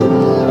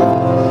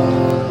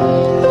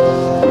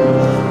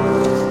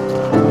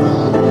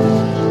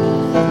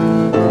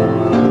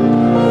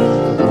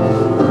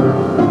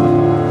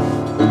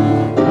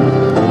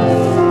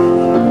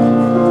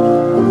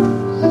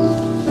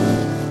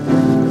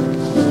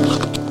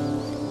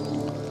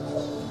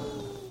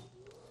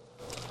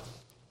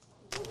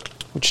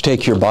Would you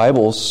take your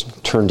Bibles,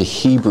 turn to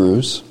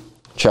Hebrews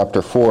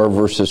chapter 4,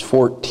 verses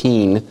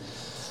 14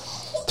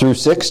 through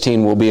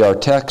 16 will be our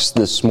text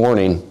this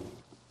morning.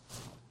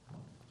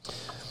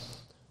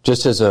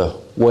 Just as a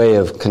way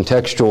of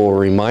contextual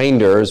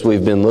reminder, as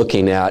we've been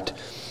looking at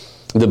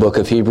the book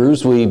of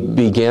Hebrews, we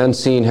began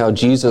seeing how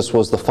Jesus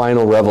was the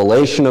final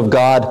revelation of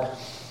God,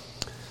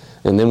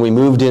 and then we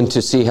moved in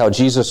to see how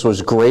Jesus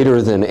was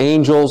greater than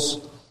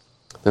angels,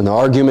 and the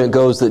argument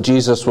goes that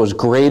Jesus was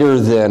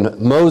greater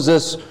than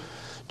Moses,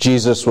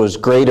 Jesus was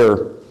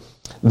greater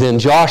than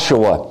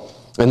Joshua.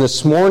 And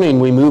this morning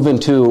we move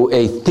into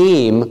a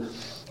theme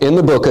in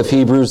the book of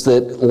Hebrews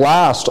that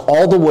lasts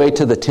all the way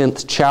to the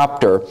 10th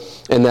chapter,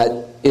 and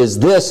that is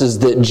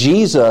that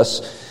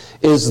Jesus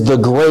is the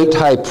great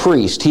high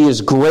priest. He is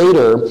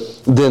greater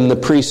than the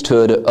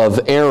priesthood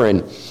of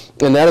Aaron.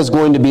 And that is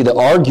going to be the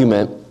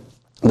argument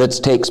that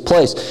takes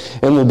place.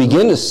 And we'll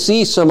begin to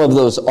see some of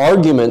those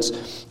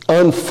arguments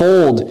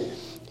unfold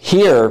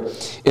here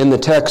in the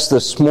text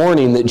this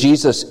morning, that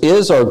Jesus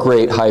is our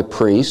great high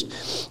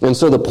priest. And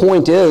so the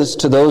point is,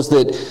 to those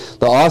that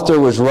the author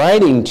was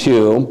writing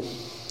to,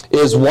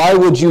 is why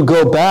would you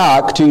go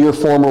back to your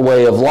former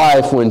way of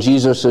life when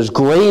Jesus is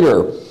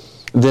greater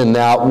than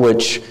that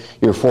which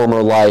your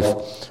former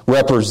life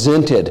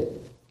represented?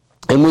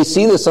 And we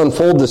see this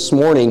unfold this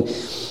morning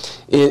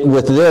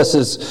with this,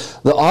 is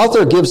the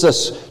author gives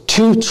us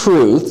two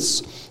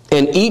truths,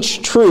 and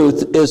each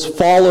truth is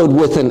followed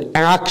with an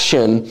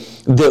action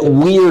that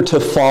we are to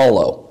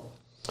follow.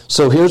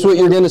 So here's what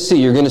you're going to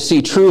see. You're going to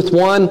see truth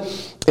one,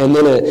 and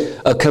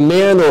then a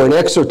command or an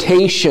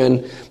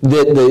exhortation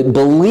that the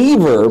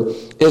believer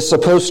is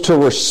supposed to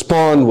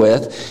respond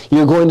with.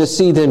 You're going to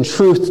see then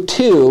truth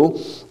two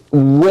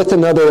with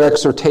another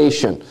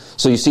exhortation.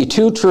 So you see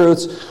two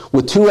truths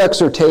with two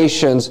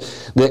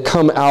exhortations that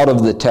come out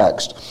of the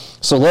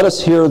text. So let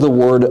us hear the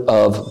word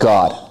of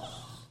God.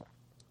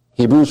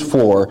 Hebrews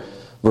 4,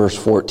 verse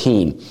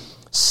 14.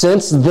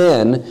 Since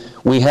then,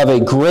 we have a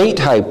great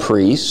high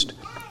priest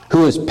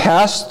who has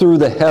passed through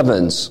the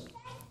heavens,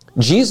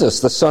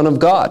 Jesus, the Son of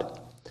God.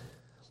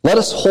 Let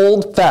us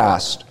hold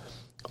fast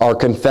our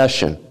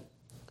confession.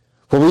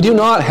 For we do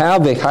not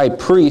have a high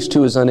priest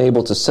who is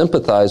unable to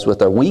sympathize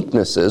with our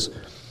weaknesses,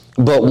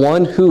 but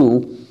one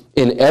who,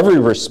 in every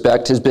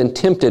respect, has been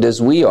tempted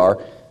as we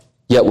are,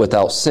 yet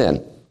without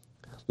sin.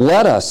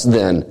 Let us,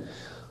 then,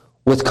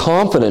 with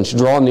confidence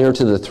draw near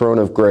to the throne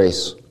of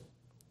grace,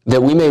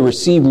 that we may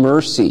receive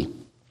mercy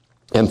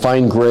and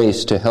find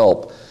grace to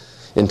help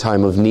in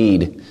time of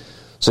need.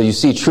 So you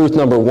see, truth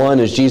number one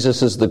is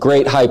Jesus is the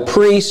great high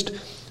priest,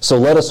 so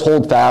let us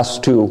hold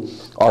fast to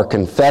our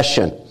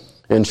confession.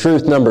 And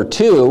truth number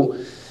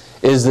two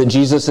is that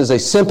Jesus is a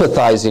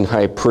sympathizing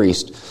high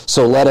priest,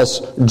 so let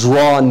us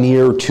draw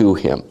near to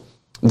him.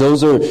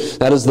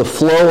 That is the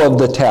flow of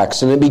the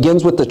text, and it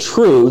begins with the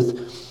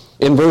truth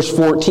in verse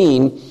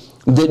 14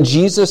 that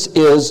Jesus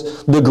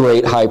is the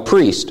great high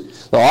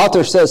priest. The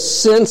author says,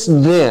 since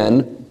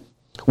then,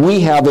 we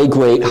have a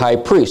great high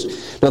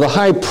priest. Now, the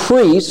high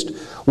priest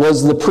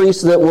was the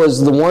priest that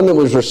was the one that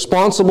was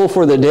responsible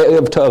for the Day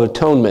of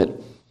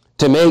Atonement,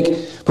 to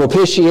make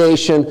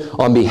propitiation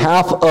on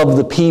behalf of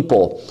the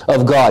people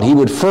of God. He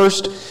would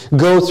first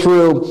go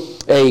through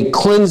a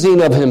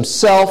cleansing of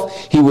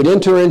himself. He would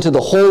enter into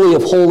the Holy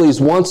of Holies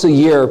once a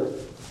year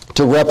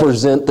to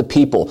represent the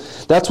people.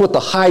 That's what the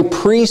high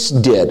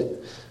priest did.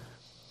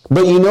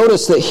 But you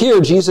notice that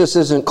here Jesus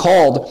isn't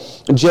called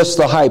just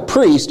the high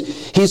priest.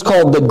 He's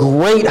called the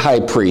great high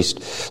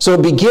priest. So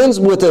it begins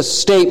with a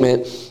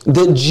statement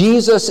that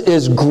Jesus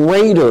is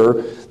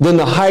greater than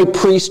the high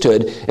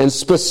priesthood. And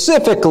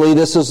specifically,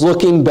 this is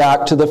looking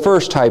back to the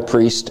first high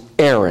priest,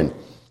 Aaron,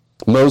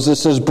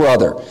 Moses'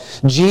 brother.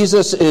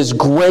 Jesus is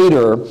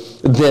greater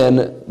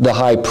than the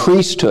high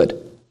priesthood.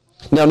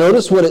 Now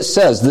notice what it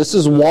says. This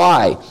is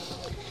why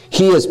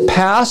he has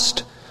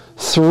passed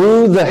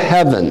through the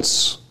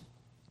heavens.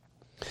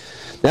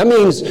 That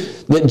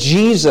means that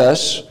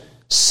Jesus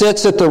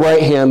sits at the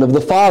right hand of the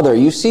Father.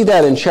 You see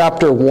that in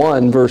chapter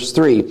 1, verse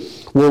 3,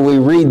 where we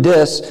read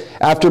this,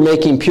 after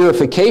making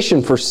purification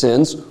for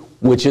sins,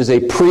 which is a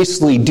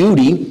priestly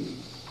duty,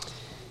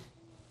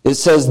 it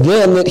says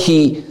then that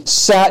he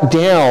sat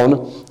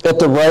down at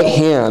the right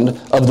hand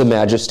of the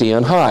Majesty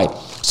on high.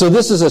 So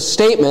this is a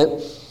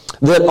statement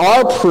that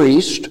our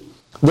priest,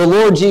 the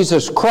Lord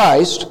Jesus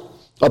Christ,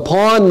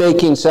 upon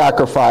making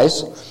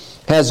sacrifice,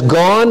 has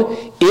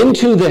gone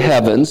into the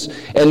heavens,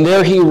 and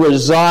there he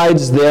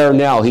resides there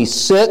now. He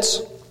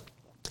sits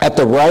at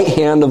the right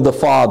hand of the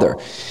Father.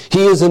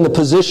 He is in the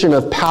position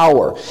of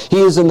power. He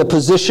is in the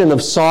position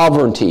of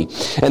sovereignty,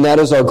 and that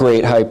is our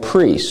great high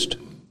priest.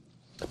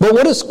 But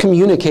what is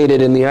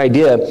communicated in the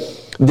idea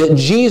that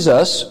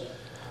Jesus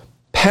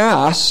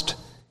passed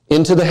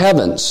into the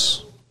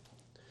heavens?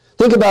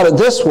 Think about it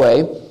this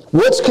way.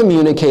 What's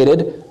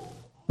communicated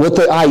with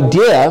the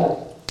idea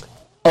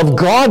of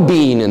God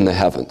being in the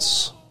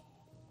heavens?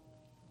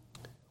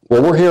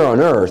 Well, we're here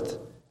on earth.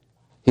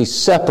 He's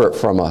separate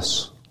from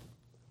us.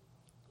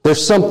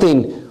 There's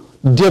something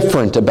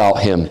different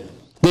about him.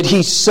 that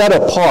He's set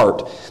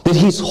apart, that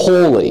He's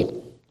holy.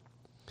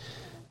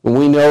 And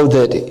we know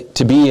that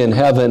to be in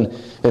heaven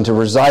and to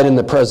reside in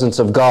the presence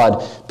of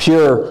God,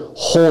 pure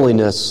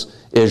holiness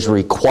is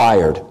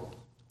required.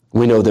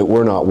 We know that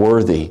we're not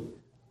worthy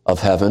of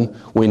heaven.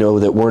 We know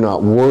that we're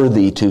not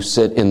worthy to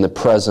sit in the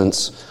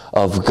presence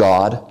of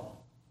God.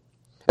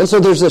 And so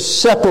there's a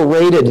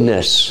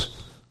separatedness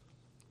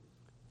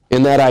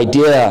in that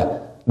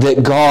idea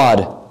that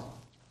God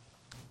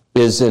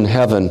is in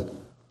heaven.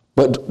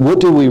 But what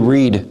do we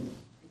read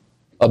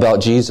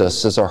about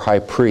Jesus as our high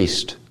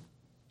priest?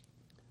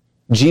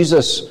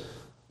 Jesus,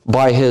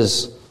 by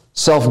His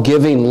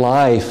self-giving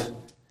life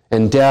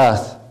and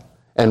death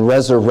and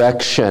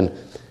resurrection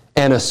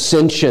and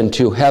ascension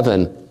to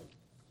heaven,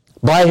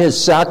 by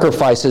His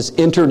sacrifices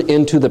entered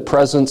into the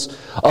presence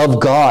of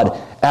God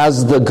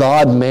as the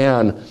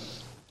God-man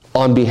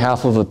on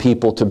behalf of a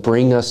people to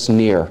bring us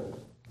near.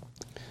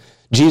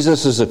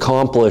 Jesus has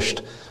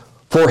accomplished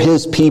for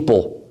His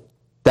people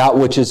that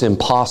which is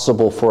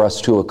impossible for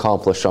us to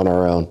accomplish on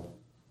our own.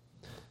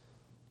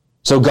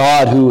 So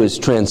God who is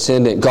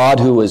transcendent, God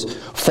who is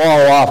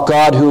far off,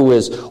 God who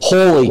is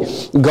holy,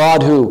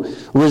 God who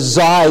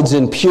resides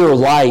in pure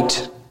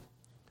light,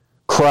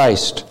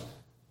 Christ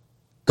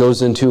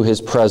goes into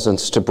His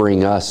presence to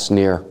bring us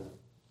near.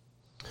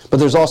 But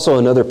there's also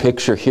another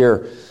picture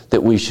here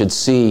that we should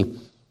see.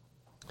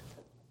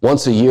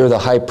 Once a year, the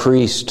high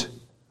priest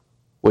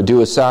would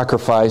do a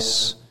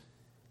sacrifice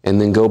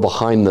and then go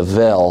behind the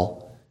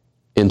veil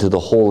into the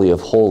Holy of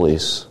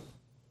Holies.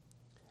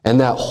 And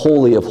that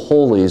Holy of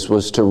Holies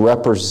was to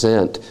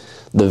represent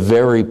the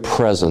very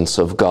presence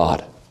of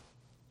God.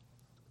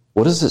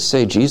 What does it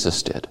say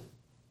Jesus did?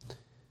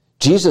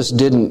 Jesus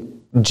didn't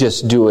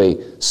just do a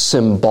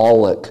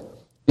symbolic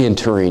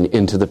entering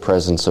into the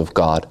presence of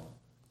God.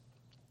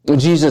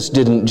 Jesus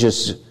didn't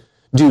just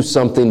do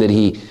something that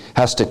He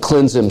has to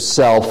cleanse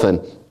Himself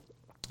and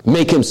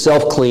make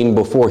Himself clean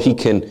before He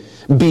can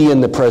be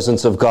in the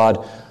presence of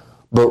God,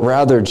 but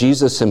rather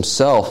Jesus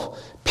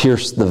Himself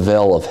pierced the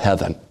veil of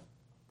heaven.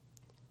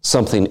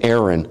 Something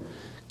Aaron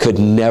could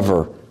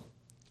never,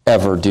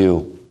 ever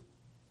do.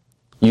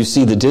 You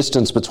see, the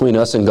distance between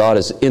us and God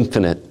is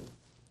infinite.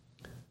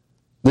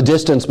 The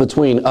distance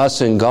between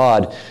us and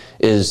God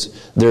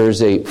is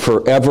there's a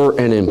forever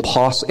and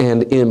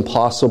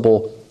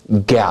impossible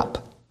gap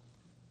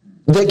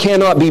that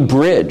cannot be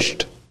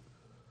bridged.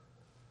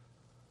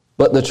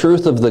 But the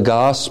truth of the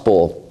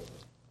gospel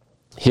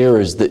here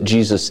is that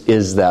Jesus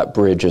is that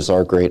bridge as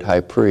our great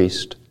high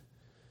priest.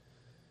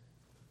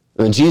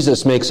 And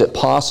Jesus makes it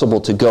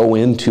possible to go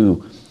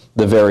into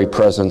the very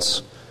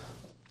presence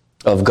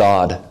of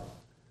God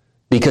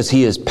because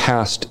He has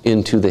passed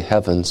into the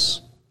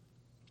heavens.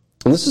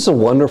 And this is a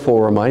wonderful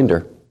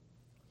reminder.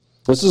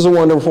 This is a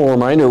wonderful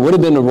reminder. It would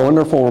have been a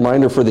wonderful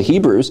reminder for the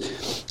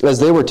Hebrews as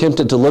they were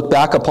tempted to look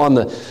back upon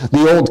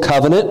the old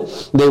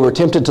covenant. They were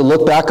tempted to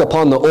look back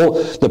upon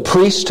the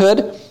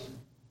priesthood,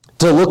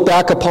 to look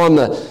back upon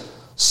the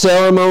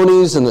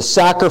ceremonies and the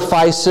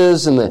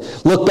sacrifices, and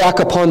look back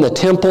upon the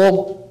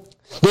temple.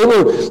 They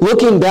were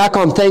looking back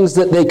on things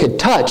that they could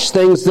touch,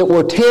 things that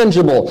were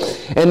tangible,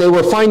 and they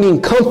were finding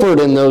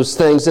comfort in those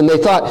things, and they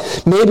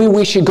thought, maybe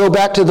we should go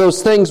back to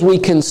those things we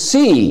can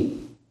see.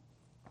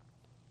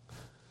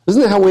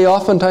 Isn't that how we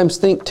oftentimes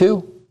think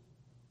too?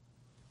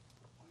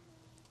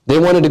 They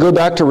wanted to go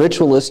back to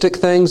ritualistic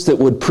things that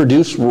would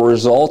produce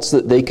results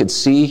that they could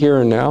see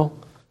here and now.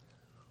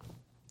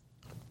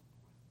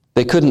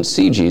 They couldn't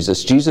see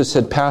Jesus. Jesus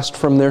had passed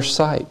from their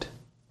sight.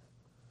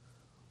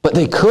 But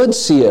they could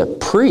see a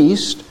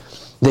priest.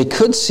 They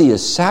could see a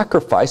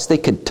sacrifice. They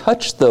could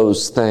touch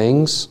those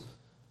things.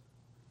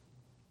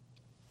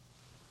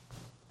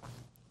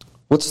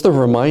 What's the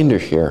reminder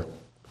here?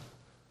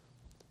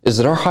 Is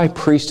that our high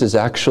priest is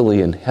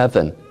actually in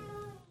heaven.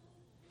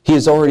 He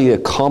has already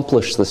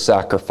accomplished the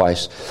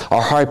sacrifice.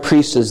 Our high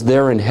priest is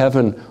there in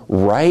heaven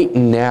right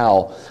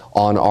now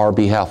on our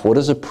behalf. What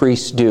does a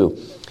priest do?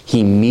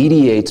 He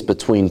mediates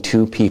between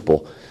two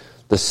people.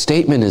 The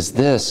statement is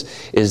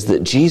this, is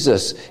that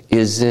Jesus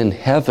is in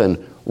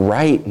heaven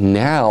right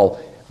now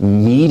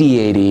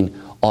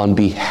mediating on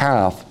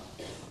behalf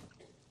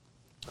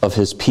of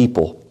His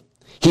people.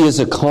 He has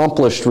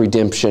accomplished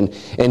redemption,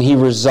 and He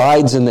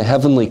resides in the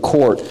heavenly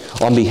court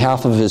on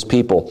behalf of His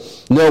people.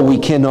 No, we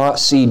cannot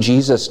see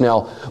Jesus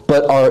now,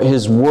 but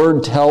His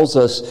Word tells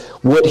us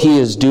what He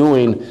is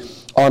doing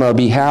on our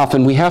behalf,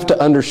 and we have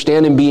to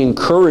understand and be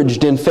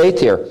encouraged in faith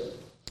here.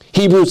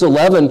 Hebrews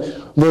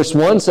 11, verse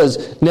 1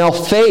 says, "Now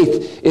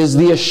faith is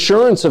the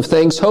assurance of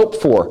things hoped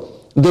for,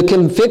 the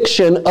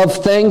conviction of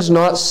things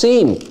not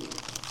seen."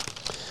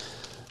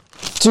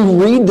 To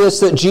read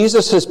this, that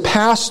Jesus has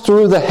passed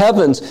through the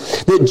heavens,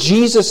 that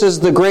Jesus is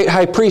the great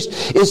high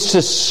priest, is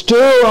to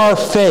stir our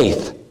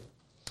faith,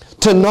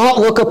 to not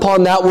look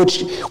upon that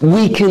which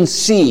we can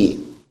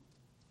see,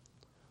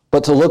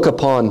 but to look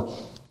upon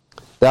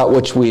that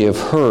which we have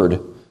heard,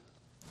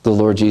 the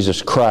Lord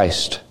Jesus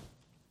Christ.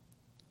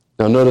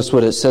 Now notice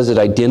what it says. It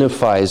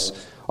identifies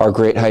our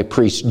great high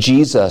priest,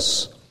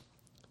 Jesus,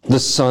 the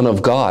Son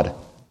of God.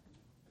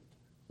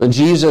 And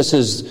Jesus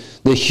is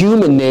the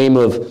human name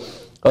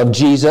of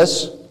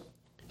Jesus.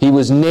 He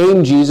was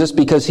named Jesus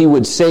because he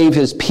would save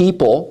his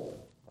people.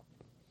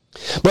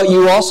 But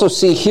you also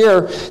see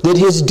here that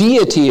his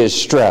deity is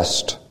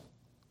stressed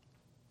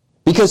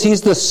because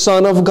he's the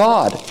Son of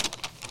God.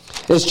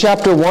 As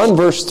chapter 1,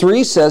 verse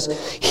 3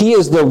 says, he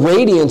is the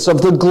radiance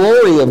of the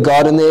glory of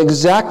God and the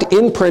exact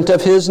imprint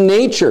of his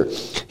nature.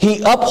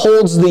 He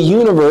upholds the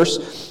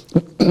universe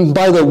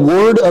by the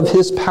word of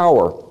his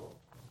power.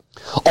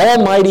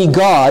 Almighty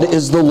God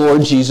is the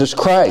Lord Jesus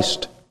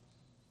Christ.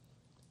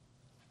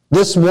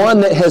 This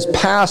one that has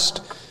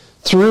passed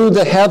through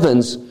the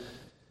heavens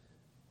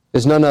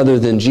is none other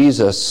than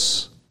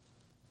Jesus,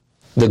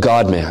 the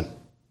God-man,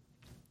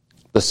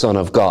 the Son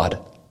of God.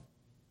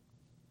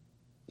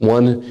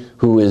 One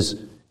who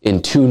is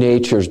in two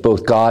natures,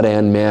 both God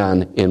and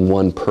man, in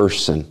one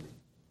person.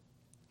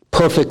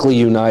 Perfectly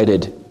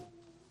united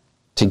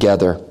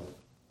together.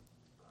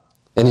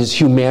 And his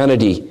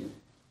humanity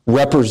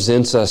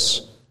represents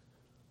us,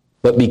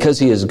 but because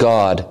he is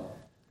God,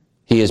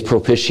 he has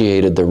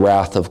propitiated the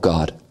wrath of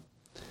God.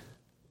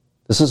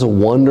 This is a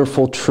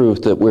wonderful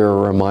truth that we're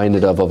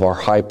reminded of our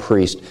high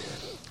priest.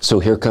 So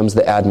here comes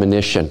the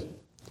admonition.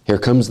 Here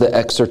comes the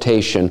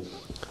exhortation.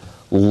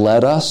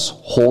 Let us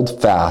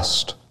hold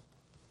fast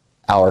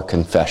our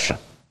confession.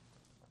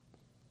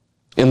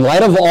 In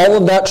light of all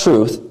of that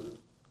truth,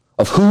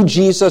 of who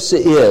Jesus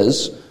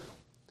is,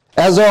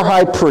 as our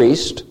high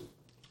priest,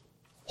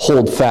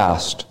 hold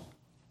fast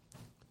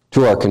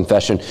to our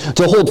confession.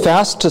 To hold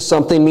fast to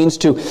something means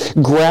to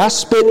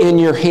grasp it in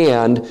your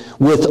hand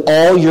with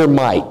all your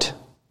might.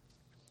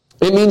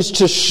 It means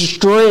to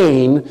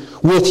strain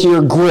with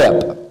your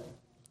grip.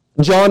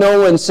 John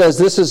Owen says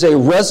this is a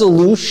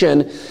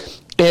resolution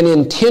and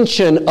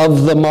intention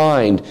of the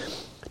mind,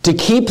 to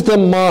keep the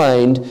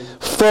mind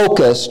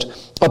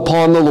focused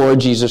upon the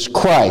Lord Jesus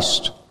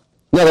Christ.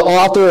 Now, the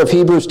author of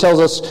Hebrews tells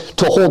us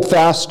to hold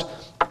fast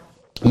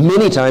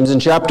many times.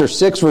 In chapter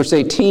 6, verse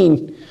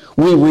 18,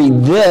 we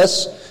read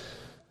this,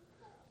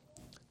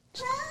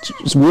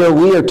 where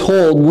we are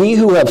told, we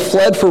who have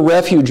fled for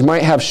refuge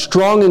might have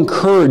strong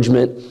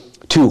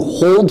encouragement to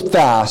hold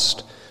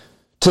fast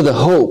to the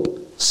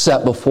hope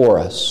set before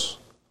us.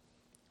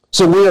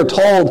 So we are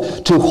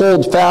told to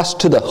hold fast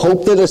to the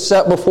hope that is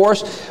set before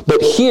us,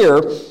 but here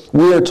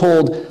we are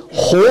told,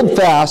 hold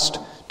fast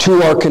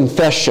to our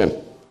confession.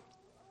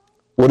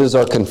 What is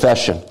our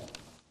confession?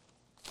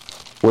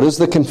 What is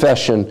the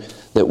confession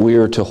that we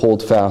are to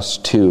hold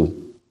fast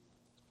to?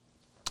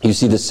 You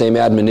see the same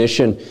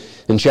admonition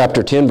in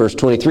chapter 10, verse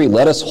 23.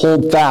 Let us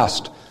hold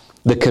fast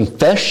the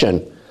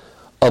confession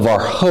of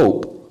our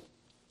hope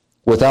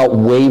without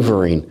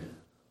wavering,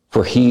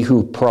 for he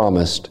who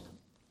promised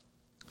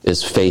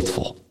is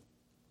faithful.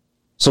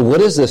 So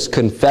what is this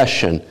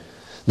confession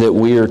that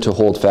we are to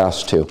hold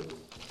fast to?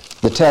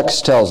 The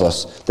text tells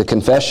us the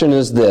confession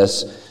is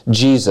this: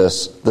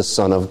 Jesus, the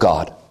Son of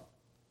God.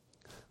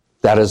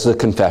 That is the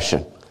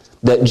confession.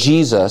 That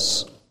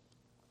Jesus,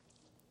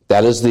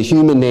 that is the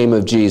human name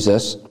of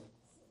Jesus,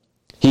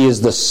 he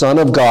is the Son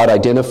of God,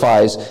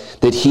 identifies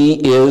that he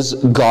is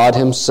God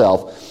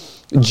himself.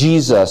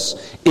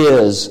 Jesus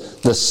is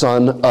the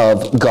Son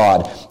of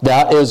God.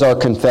 That is our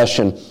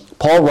confession.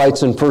 Paul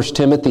writes in 1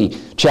 Timothy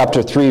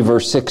chapter 3,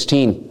 verse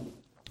 16,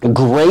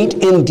 great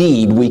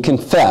indeed, we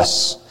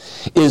confess,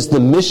 is the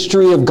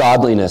mystery of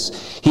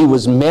godliness. He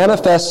was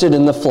manifested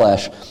in the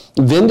flesh,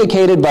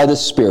 vindicated by the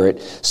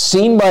Spirit,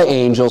 seen by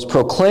angels,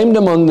 proclaimed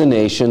among the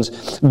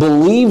nations,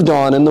 believed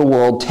on in the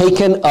world,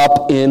 taken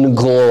up in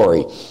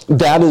glory.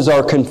 That is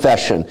our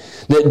confession,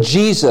 that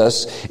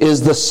Jesus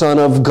is the Son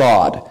of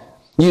God.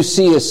 You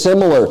see a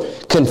similar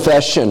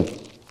confession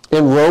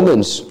in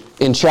Romans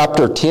in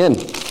chapter 10.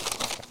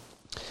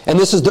 And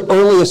this is the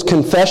earliest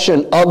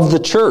confession of the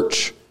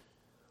church.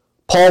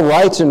 Paul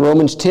writes in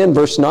Romans 10,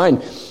 verse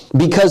 9,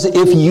 because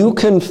if you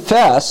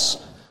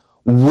confess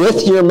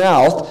with your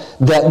mouth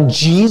that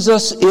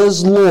Jesus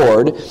is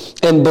Lord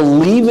and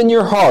believe in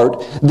your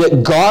heart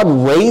that God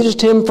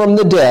raised him from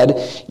the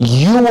dead,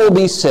 you will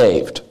be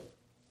saved.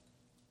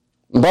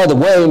 And by the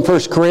way, in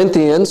 1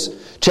 Corinthians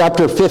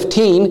chapter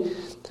 15,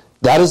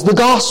 that is the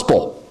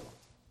gospel.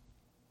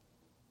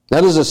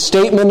 That is a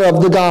statement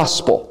of the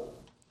gospel.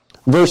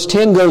 Verse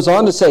 10 goes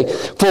on to say,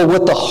 for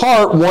with the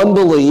heart one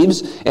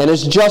believes and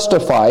is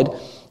justified,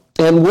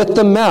 and with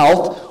the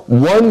mouth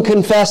one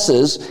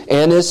confesses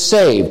and is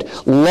saved.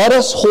 Let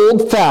us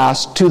hold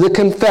fast to the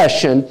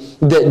confession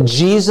that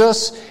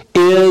Jesus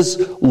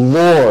is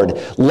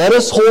Lord. Let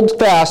us hold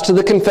fast to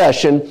the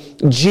confession,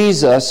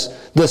 Jesus,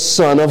 the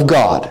Son of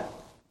God.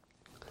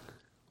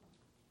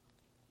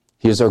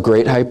 He is our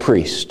great high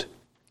priest.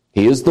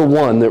 He is the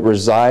one that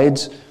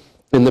resides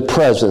in the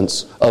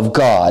presence of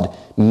God,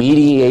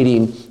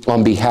 mediating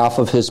on behalf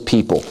of his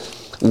people.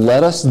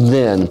 Let us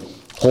then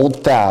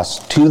hold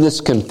fast to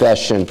this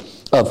confession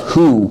of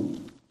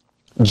who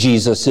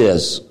Jesus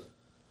is.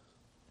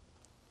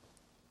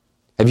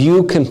 Have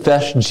you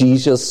confessed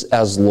Jesus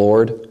as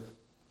Lord,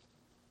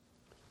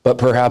 but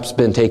perhaps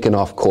been taken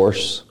off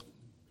course?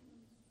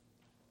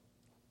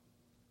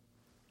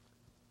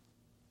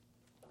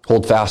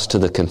 Hold fast to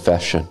the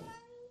confession.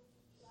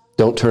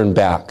 Don't turn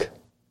back.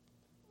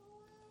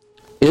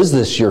 Is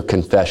this your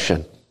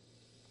confession?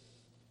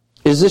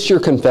 Is this your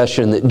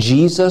confession that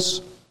Jesus,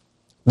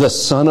 the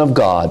Son of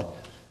God,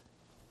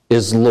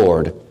 is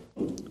Lord,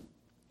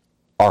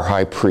 our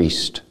high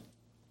priest?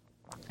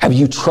 Have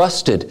you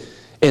trusted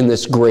in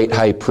this great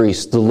high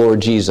priest, the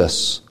Lord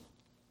Jesus?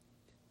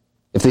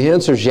 If the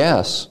answer is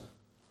yes,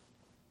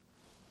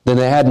 then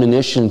the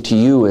admonition to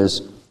you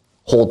is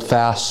hold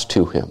fast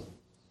to him.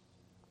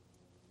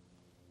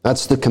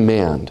 That's the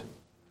command,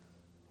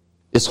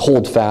 is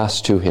hold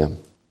fast to him.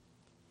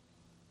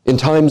 In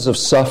times of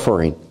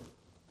suffering,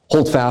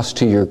 hold fast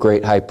to your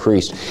great high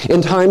priest.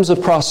 In times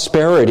of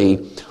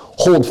prosperity,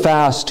 hold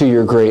fast to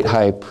your great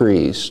high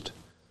priest.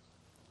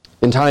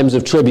 In times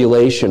of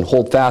tribulation,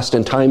 hold fast.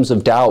 In times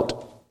of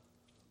doubt,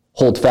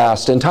 hold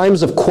fast. In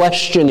times of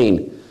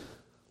questioning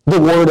the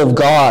Word of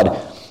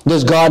God,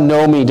 does God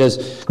know me?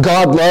 Does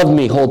God love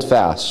me? Hold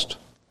fast.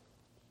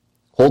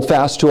 Hold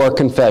fast to our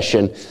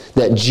confession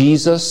that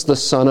Jesus, the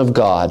Son of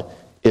God,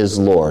 is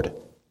Lord.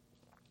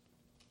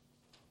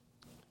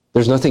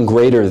 There's nothing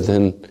greater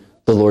than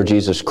the Lord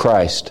Jesus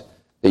Christ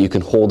that you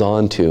can hold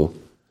on to.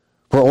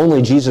 For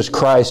only Jesus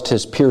Christ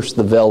has pierced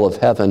the veil of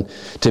heaven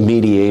to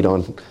mediate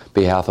on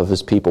behalf of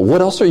his people.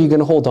 What else are you going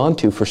to hold on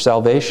to for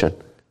salvation?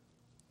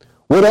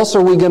 What else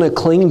are we going to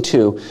cling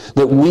to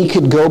that we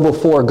could go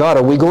before God?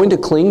 Are we going to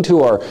cling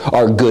to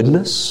our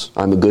goodness?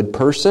 I'm a good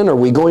person. Are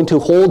we going to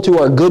hold to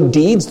our good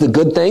deeds, the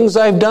good things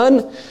I've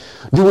done?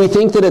 Do we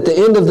think that at the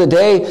end of the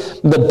day,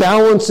 the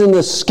balance in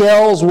the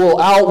scales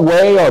will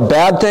outweigh our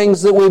bad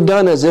things that we've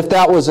done as if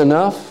that was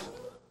enough?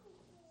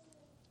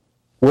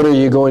 What are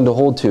you going to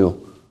hold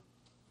to?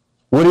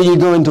 What are you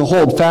going to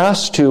hold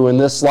fast to in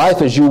this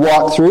life as you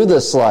walk through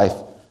this life?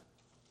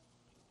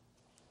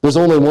 There's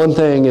only one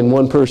thing and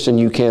one person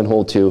you can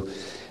hold to,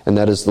 and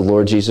that is the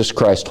Lord Jesus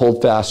Christ.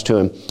 Hold fast to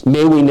him.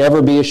 May we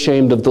never be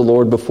ashamed of the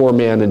Lord before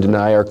man and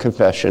deny our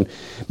confession.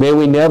 May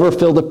we never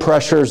feel the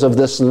pressures of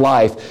this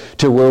life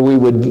to where we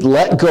would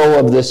let go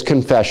of this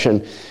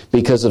confession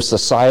because of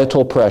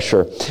societal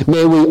pressure.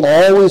 May we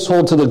always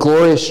hold to the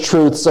glorious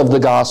truths of the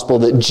gospel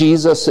that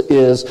Jesus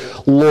is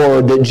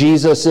Lord, that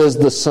Jesus is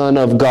the Son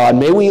of God.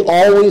 May we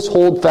always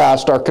hold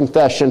fast our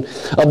confession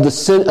of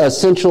the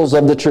essentials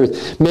of the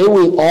truth. May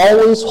we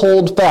always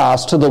hold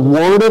fast to the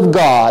Word of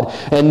God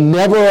and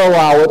never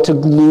allow it to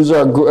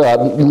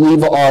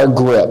leave our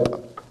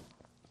grip.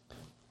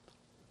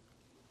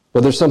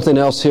 But there's something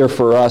else here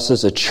for us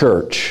as a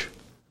church.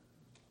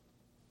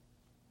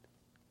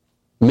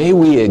 May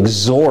we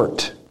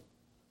exhort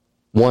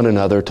one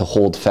another to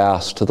hold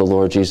fast to the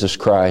Lord Jesus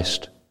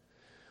Christ.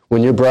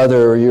 When your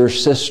brother or your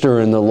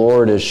sister in the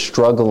Lord is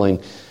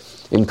struggling,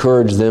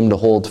 encourage them to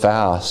hold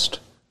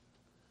fast.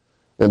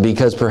 And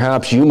because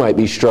perhaps you might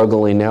be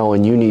struggling now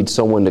and you need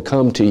someone to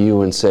come to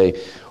you and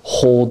say,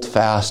 hold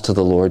fast to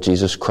the Lord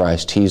Jesus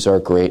Christ. He's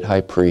our great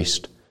high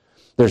priest.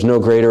 There's no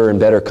greater and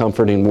better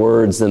comforting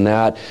words than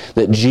that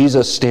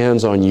Jesus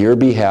stands on your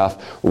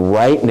behalf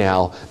right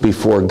now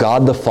before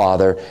God the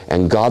Father,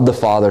 and God the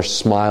Father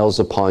smiles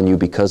upon you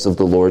because of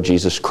the Lord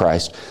Jesus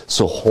Christ.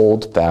 So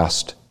hold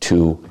fast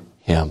to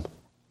him.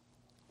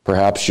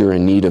 Perhaps you're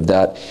in need of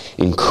that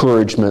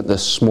encouragement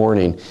this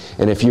morning.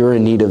 And if you're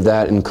in need of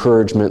that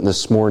encouragement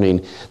this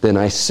morning, then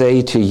I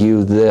say to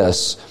you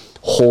this: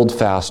 hold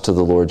fast to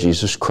the Lord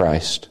Jesus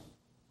Christ.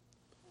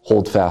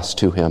 Hold fast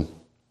to him.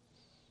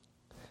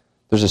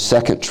 There's a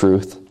second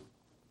truth.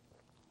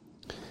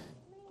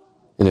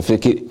 And if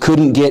it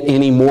couldn't get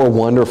any more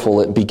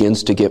wonderful, it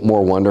begins to get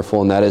more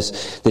wonderful, and that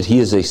is that he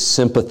is a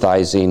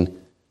sympathizing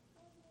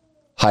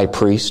high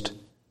priest.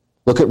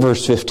 Look at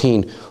verse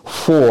 15.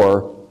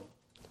 For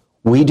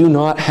we do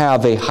not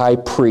have a high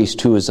priest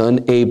who is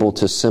unable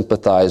to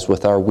sympathize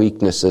with our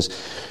weaknesses.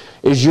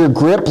 Is your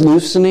grip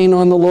loosening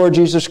on the Lord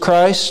Jesus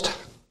Christ?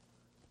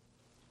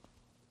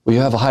 Well,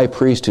 you have a high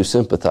priest who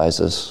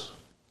sympathizes.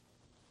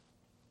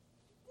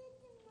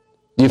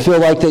 Do you feel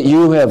like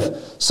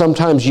that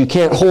sometimes you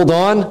can't hold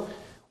on?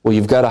 Well,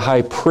 you've got a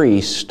high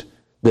priest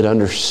that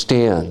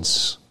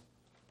understands.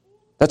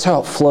 That's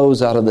how it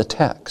flows out of the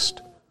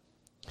text.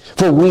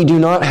 For we do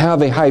not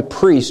have a high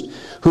priest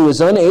who is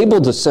unable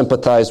to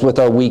sympathize with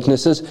our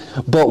weaknesses,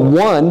 but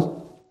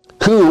one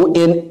who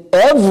in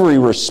every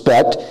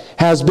respect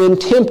has been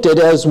tempted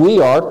as we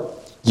are,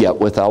 yet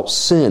without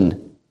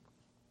sin.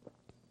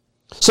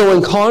 So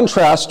in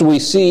contrast, we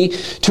see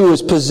to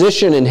his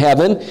position in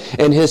heaven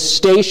and his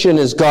station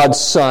as God's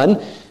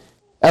Son,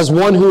 as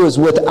one who is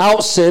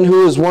without sin,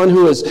 who is one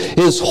who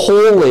is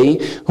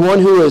holy, one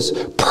who is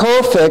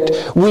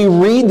perfect, we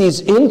read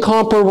these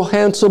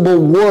incomprehensible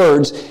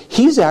words.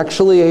 He's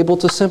actually able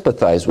to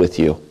sympathize with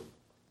you.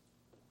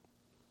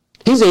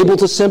 He's able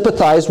to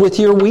sympathize with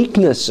your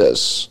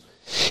weaknesses.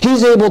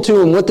 He's able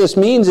to, and what this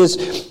means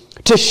is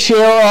to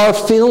share our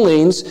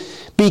feelings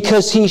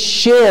because he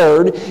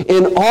shared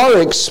in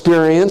our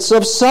experience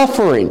of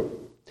suffering.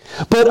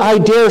 But I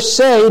dare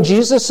say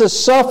Jesus'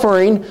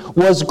 suffering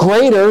was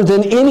greater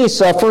than any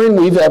suffering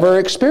we've ever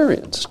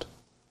experienced.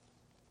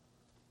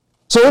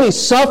 So any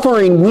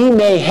suffering we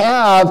may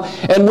have,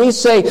 and we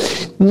say,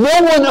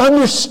 no one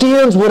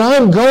understands what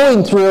I'm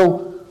going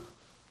through,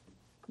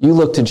 you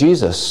look to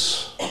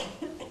Jesus.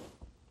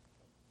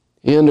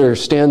 He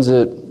understands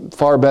it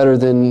far better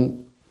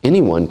than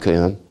anyone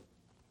can.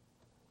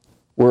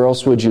 Where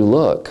else would you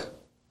look?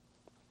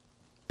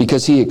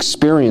 Because he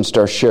experienced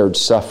our shared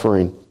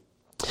suffering.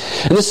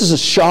 And this is a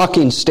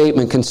shocking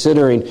statement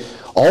considering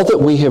all that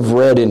we have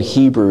read in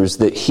Hebrews,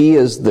 that he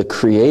is the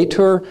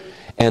creator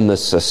and the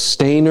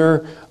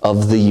sustainer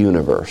of the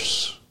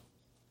universe.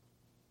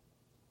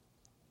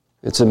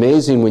 It's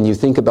amazing when you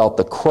think about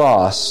the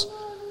cross.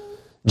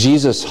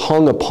 Jesus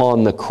hung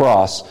upon the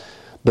cross,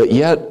 but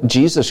yet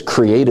Jesus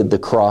created the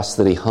cross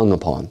that he hung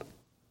upon.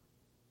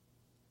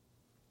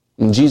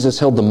 And Jesus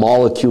held the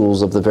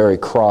molecules of the very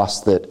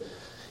cross that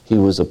he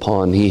was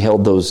upon. He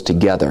held those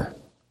together.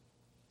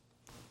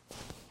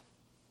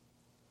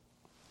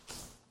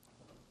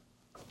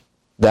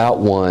 That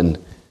one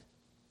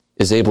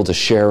is able to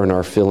share in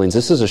our feelings.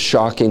 This is a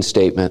shocking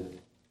statement.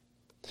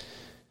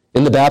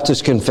 In the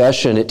Baptist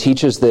Confession, it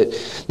teaches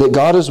that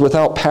God is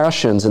without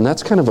passions, and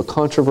that's kind of a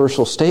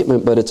controversial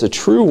statement, but it's a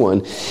true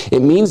one.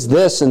 It means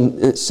this,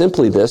 and it's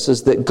simply this,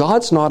 is that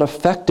God's not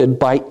affected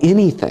by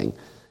anything.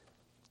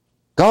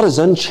 God is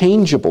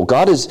unchangeable.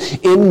 God is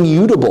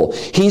immutable.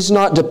 He's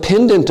not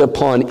dependent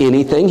upon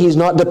anything. He's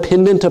not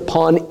dependent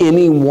upon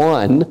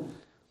anyone.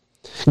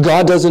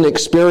 God doesn't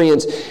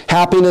experience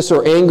happiness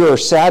or anger or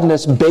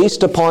sadness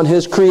based upon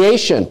his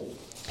creation.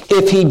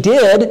 If he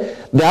did,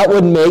 that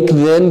would make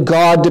then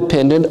God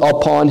dependent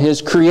upon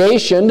his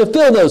creation to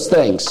fill those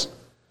things.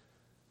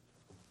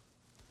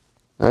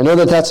 I know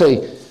that that's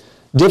a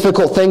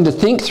difficult thing to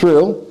think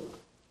through,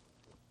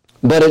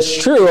 but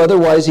it's true,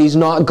 otherwise he's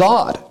not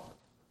God.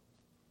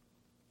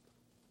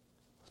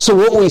 So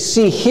what we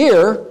see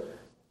here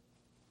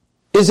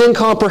is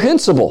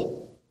incomprehensible.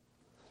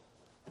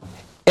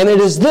 And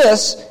it is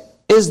this,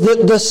 is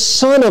that the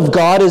Son of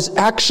God is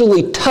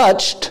actually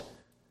touched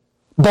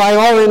by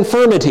our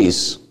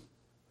infirmities.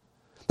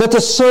 That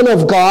the Son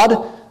of God,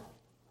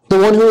 the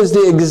one who is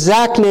the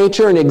exact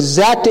nature and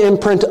exact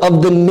imprint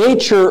of the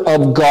nature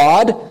of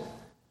God,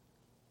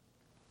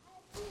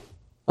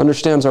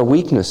 understands our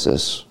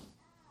weaknesses.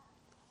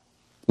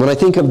 When I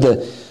think of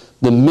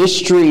the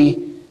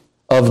mystery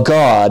of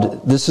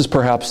God, this is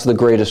perhaps the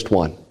greatest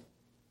one.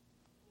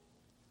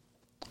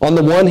 On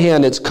the one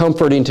hand, it's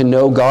comforting to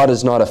know God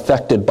is not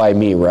affected by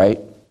me, right?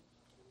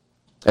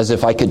 As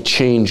if I could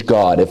change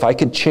God. If I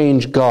could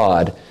change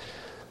God,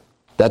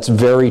 that's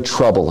very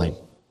troubling.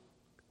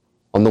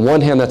 On the one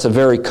hand, that's a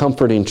very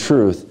comforting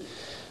truth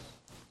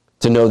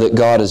to know that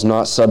God is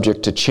not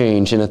subject to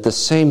change. And at the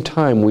same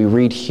time, we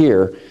read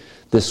here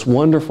this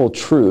wonderful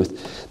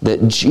truth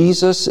that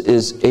Jesus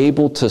is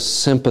able to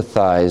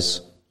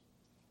sympathize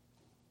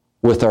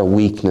with our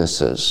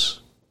weaknesses.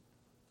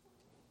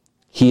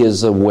 He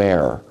is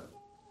aware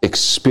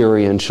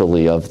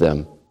experientially of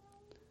them.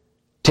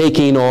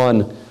 Taking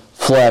on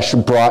flesh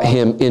brought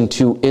him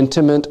into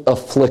intimate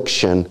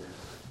affliction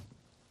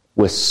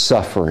with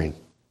suffering.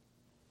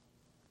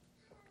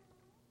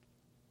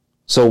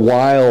 So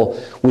while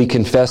we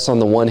confess on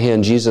the one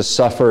hand Jesus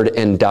suffered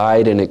and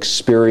died and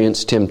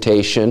experienced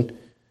temptation,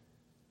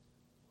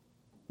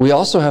 we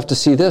also have to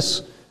see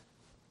this.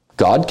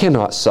 God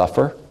cannot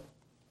suffer.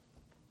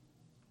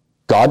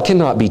 God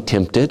cannot be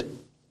tempted.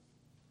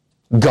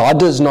 God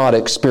does not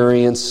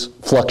experience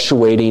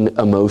fluctuating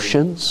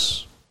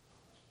emotions.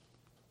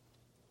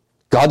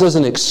 God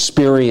doesn't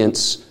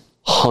experience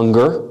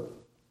hunger.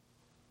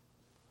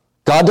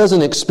 God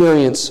doesn't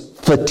experience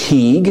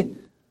fatigue.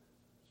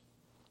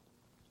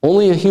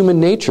 Only a human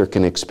nature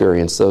can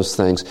experience those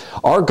things.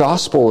 Our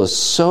gospel is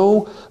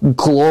so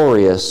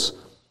glorious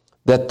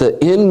that the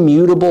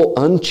immutable,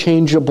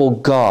 unchangeable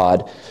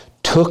God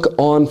took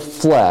on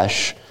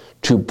flesh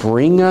to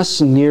bring us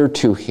near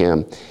to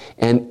him.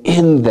 And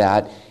in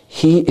that,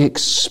 he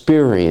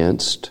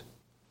experienced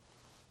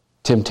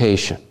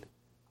temptation.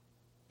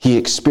 He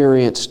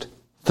experienced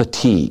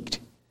fatigue.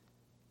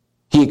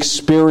 He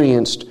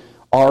experienced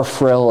our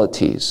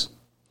frailties.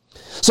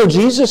 So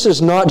Jesus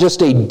is not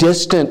just a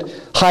distant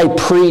high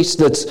priest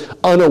that's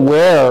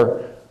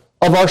unaware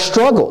of our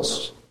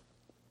struggles.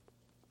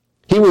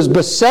 He was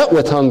beset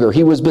with hunger.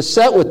 He was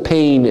beset with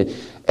pain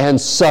and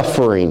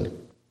suffering.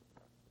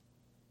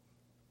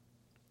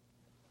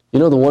 You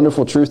know, the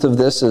wonderful truth of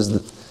this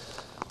is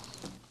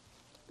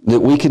that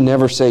we can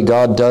never say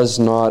God does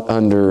not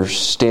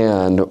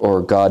understand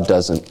or God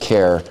doesn't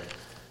care,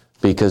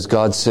 because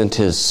God sent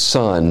his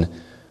Son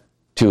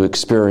to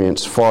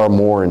experience far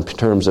more in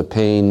terms of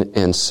pain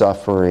and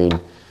suffering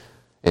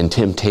and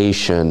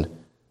temptation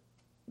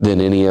than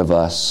any of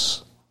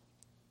us.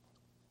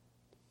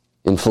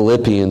 In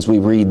Philippians, we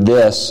read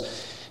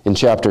this in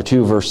chapter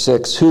 2, verse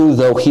 6, who,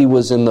 though he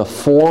was in the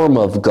form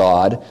of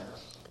God,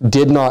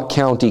 did not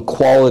count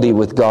equality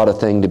with God a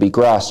thing to be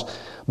grasped,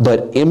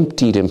 but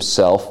emptied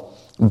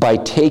himself by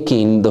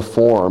taking the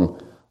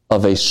form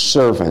of a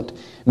servant,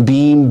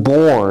 being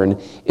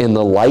born in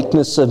the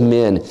likeness of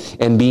men,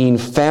 and being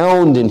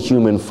found in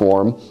human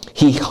form,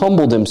 he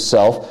humbled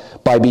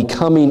himself by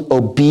becoming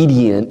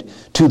obedient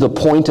to the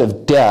point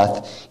of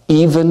death,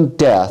 even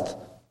death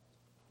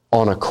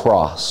on a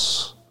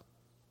cross.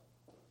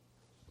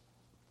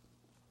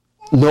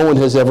 No one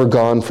has ever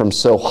gone from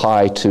so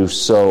high to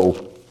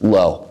so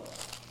low.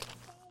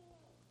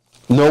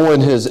 No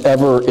one has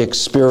ever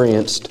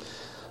experienced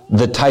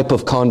the type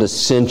of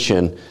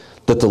condescension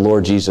that the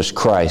Lord Jesus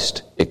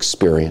Christ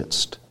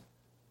experienced.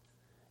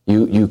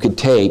 You could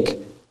take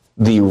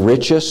the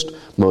richest,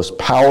 most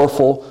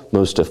powerful,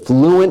 most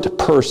affluent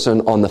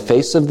person on the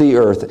face of the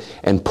earth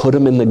and put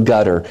them in the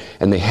gutter,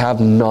 and they have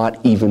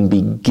not even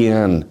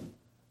begun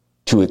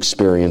to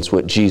experience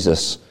what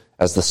Jesus,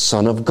 as the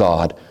Son of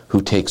God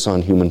who takes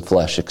on human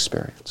flesh,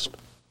 experienced.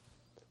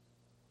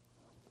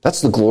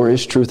 That's the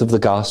glorious truth of the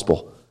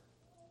gospel,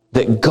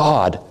 that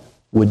God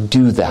would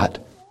do that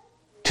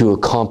to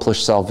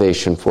accomplish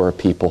salvation for a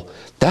people.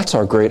 That's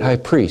our great high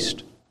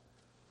priest.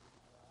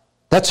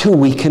 That's who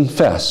we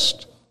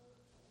confessed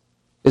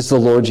is the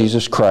Lord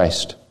Jesus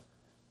Christ.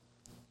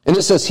 And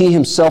it says he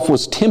himself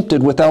was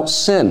tempted without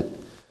sin.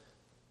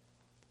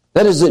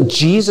 That is, that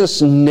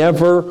Jesus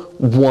never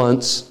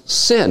once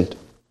sinned.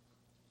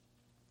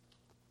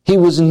 He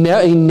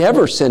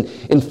never sinned.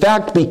 In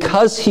fact,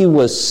 because he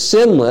was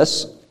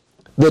sinless,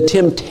 the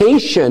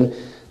temptation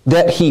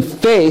that he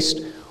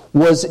faced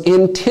was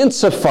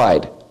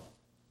intensified.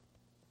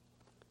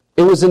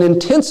 It was an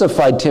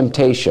intensified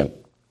temptation.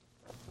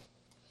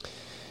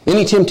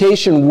 Any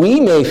temptation we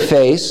may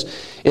face,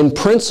 in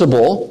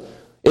principle,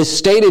 is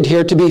stated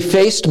here to be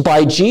faced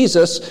by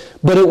Jesus,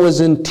 but it was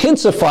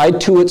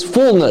intensified to its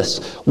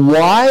fullness.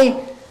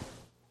 Why?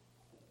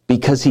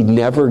 Because he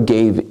never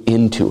gave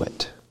into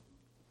it.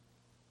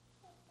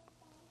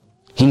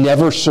 He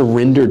never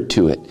surrendered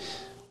to it.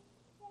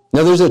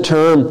 Now, there's a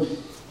term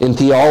in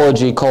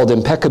theology called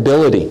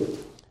impeccability.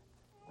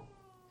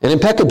 And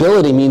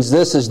impeccability means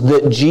this, is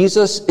that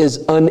Jesus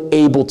is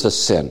unable to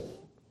sin.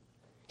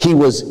 He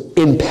was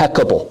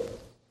impeccable.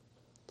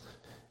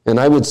 And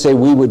I would say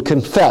we would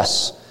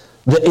confess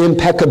the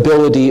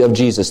impeccability of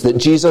Jesus, that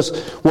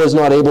Jesus was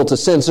not able to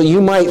sin. So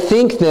you might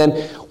think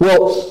then,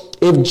 well,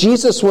 if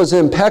Jesus was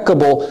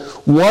impeccable,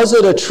 was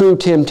it a true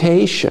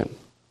temptation?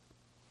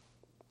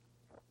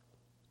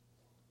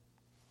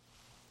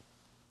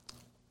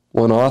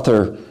 One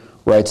author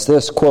writes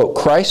this, quote,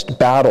 Christ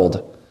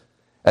battled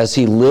as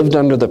he lived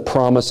under the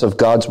promise of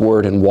God's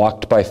word and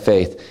walked by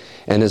faith.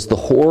 And as the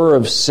horror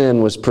of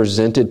sin was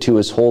presented to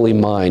his holy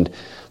mind,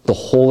 the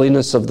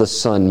holiness of the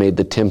Son made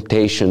the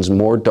temptations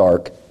more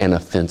dark and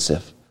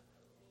offensive.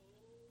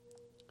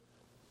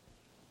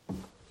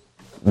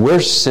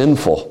 We're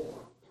sinful.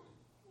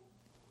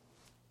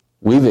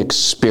 We've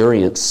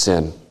experienced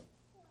sin.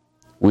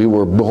 We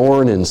were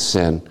born in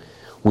sin.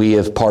 We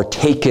have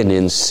partaken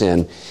in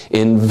sin,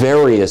 in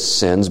various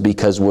sins,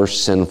 because we're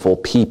sinful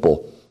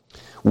people.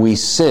 We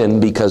sin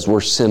because we're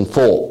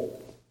sinful.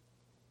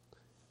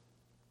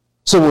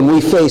 So when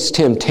we face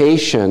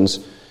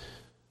temptations,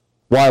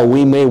 while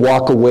we may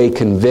walk away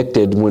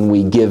convicted when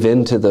we give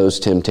in to those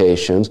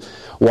temptations,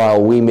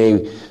 while we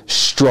may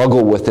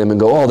struggle with them and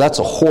go, oh, that's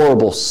a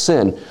horrible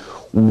sin,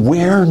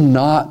 we're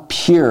not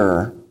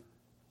pure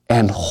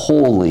and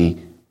holy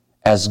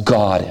as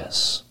God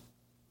is.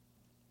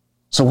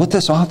 So what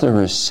this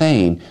author is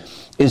saying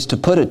is to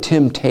put a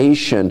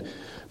temptation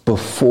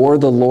before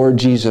the Lord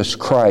Jesus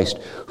Christ,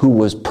 who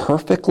was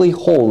perfectly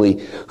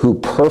holy, who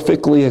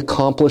perfectly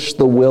accomplished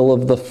the will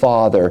of the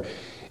Father,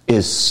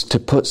 is to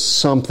put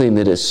something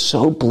that is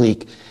so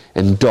bleak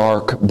and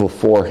dark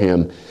before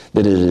him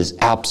that it is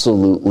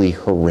absolutely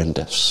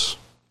horrendous.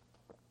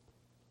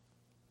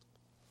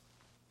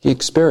 He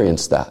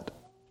experienced that.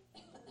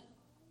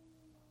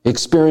 He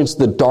experienced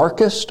the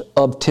darkest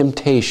of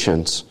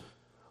temptations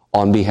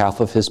on behalf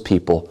of his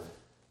people,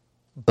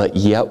 but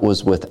yet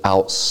was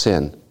without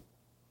sin.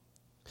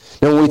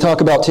 Now, when we talk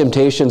about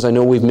temptations, I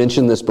know we've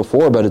mentioned this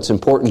before, but it's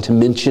important to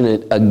mention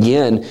it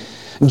again.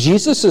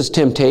 Jesus'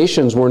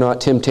 temptations were not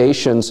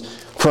temptations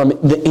from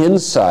the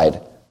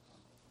inside.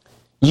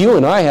 You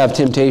and I have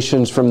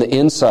temptations from the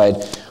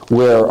inside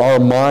where our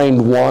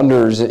mind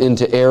wanders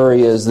into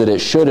areas that it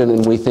shouldn't,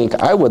 and we think,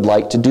 I would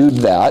like to do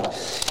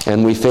that,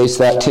 and we face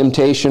that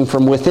temptation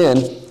from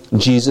within.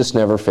 Jesus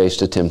never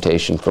faced a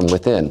temptation from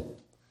within.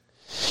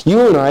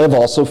 You and I have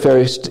also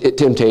faced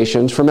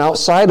temptations from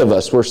outside of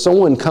us, where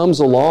someone comes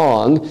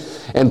along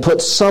and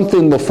puts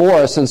something before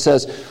us and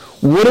says,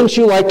 wouldn't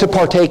you like to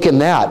partake in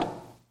that?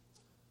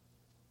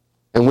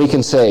 And we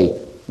can say,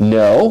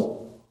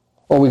 no,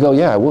 or we go,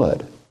 yeah, I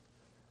would.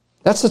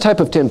 That's the type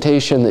of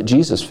temptation that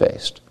Jesus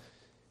faced,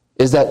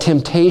 is that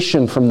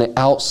temptation from the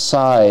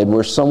outside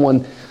where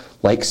someone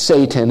like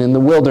Satan in the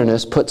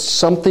wilderness puts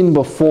something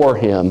before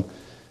him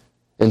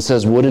and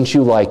says, wouldn't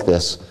you like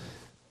this?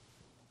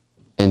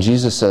 And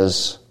Jesus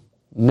says,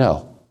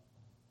 no.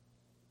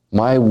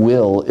 My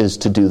will is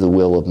to do the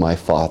will of my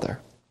Father.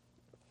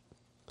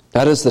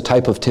 That is the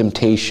type of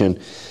temptation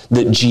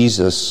that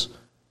Jesus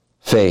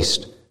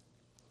faced.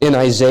 In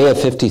Isaiah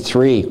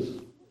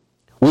 53,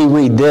 we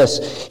read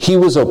this: He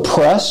was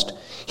oppressed,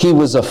 He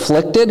was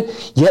afflicted,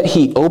 yet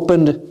He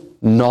opened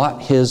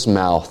not His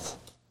mouth.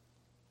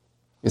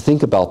 You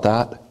think about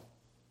that.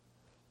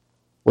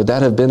 Would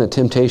that have been a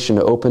temptation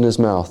to open His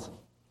mouth?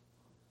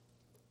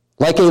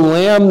 Like a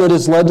lamb that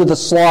is led to the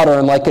slaughter,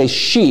 and like a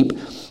sheep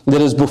that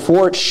is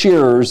before its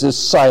shearers is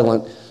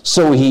silent,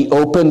 so He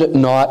opened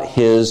not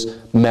His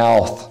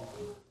mouth.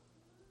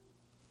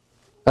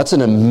 That's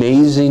an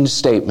amazing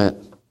statement.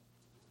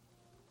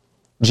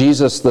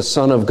 Jesus, the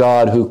Son of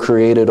God, who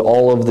created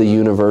all of the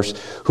universe,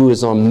 who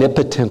is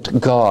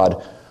omnipotent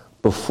God,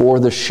 before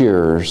the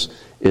shearers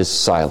is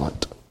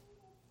silent.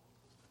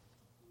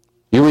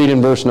 You read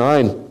in verse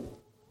 9,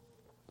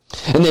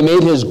 and they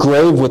made His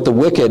grave with the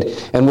wicked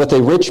and with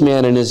a rich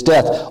man in his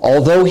death,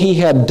 although He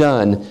had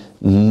done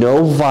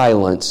no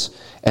violence,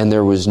 and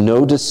there was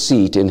no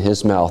deceit in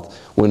His mouth.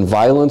 When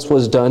violence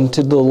was done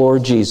to the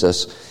Lord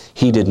Jesus,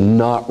 He did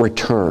not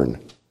return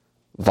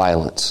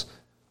violence.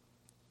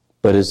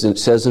 But as it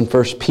says in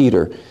 1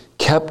 Peter,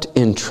 kept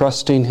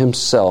entrusting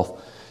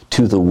Himself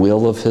to the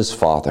will of His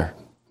Father.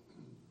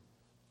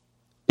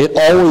 It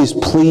always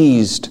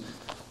pleased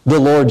the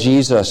Lord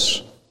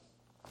Jesus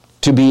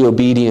to be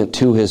obedient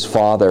to His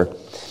Father.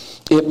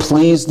 It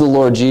pleased the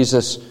Lord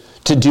Jesus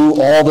to do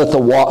all that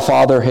the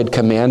Father had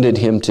commanded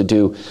Him to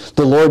do.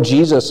 The Lord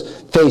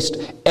Jesus faced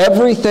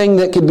everything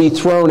that could be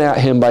thrown at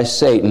Him by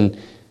Satan,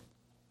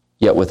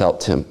 yet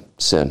without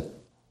sin.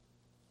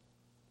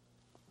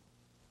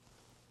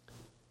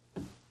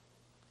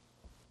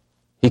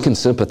 He can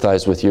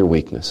sympathize with your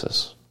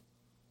weaknesses.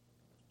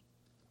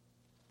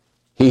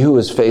 He who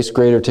has faced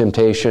greater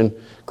temptation,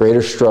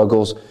 greater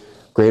struggles,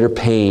 greater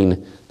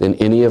pain than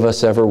any of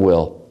us ever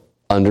will,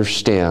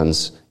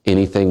 understands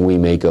anything we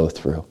may go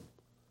through.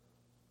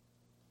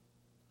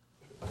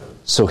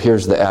 So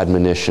here's the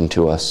admonition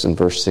to us in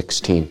verse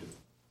 16.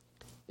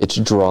 It's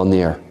draw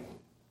near.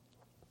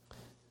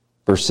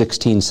 Verse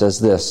 16 says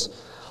this: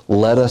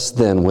 let us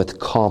then with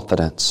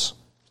confidence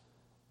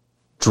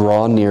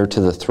draw near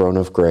to the throne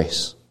of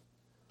grace,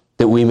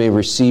 that we may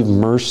receive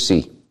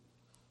mercy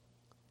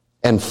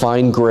and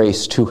find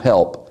grace to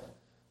help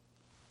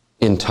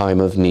in time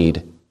of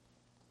need.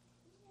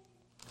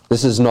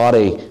 This is not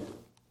a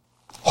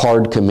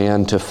hard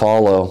command to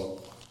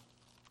follow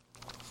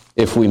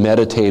if we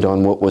meditate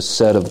on what was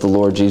said of the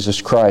Lord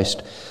Jesus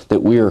Christ,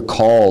 that we are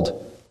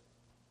called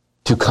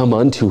to come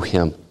unto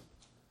Him.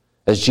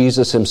 As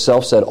Jesus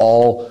Himself said,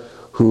 all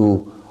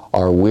who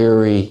are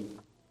weary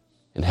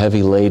and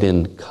heavy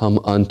laden, come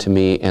unto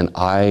me, and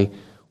I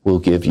will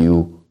give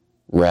you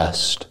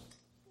rest.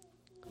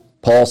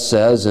 Paul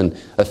says in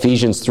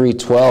Ephesians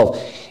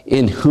 3:12,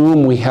 in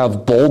whom we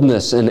have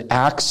boldness and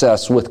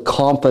access with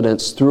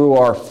confidence through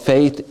our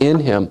faith in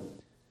Him.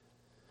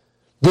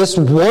 This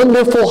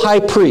wonderful high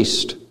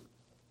priest,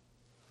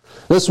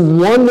 this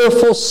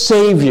wonderful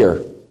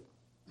Savior,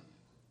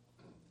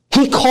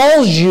 He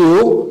calls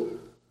you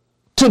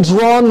to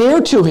draw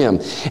near to Him.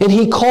 And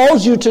He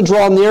calls you to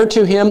draw near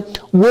to Him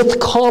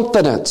with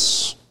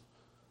confidence.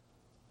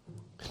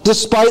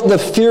 Despite the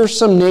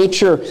fearsome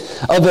nature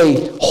of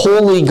a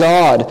holy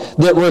God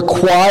that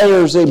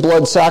requires a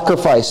blood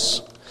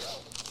sacrifice,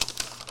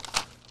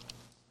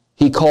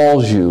 He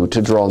calls you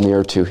to draw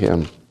near to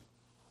Him.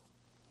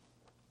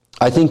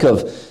 I think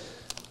of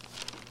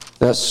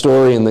that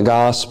story in the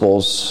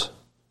Gospels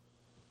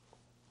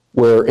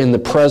where in the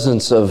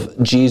presence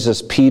of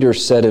Jesus, Peter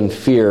said in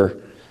fear,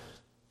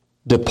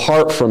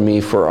 "Depart from me,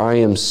 for I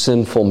am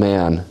sinful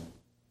man."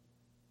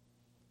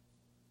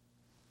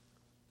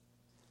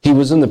 He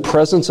was in the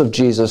presence of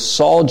Jesus,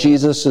 saw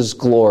Jesus'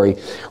 glory,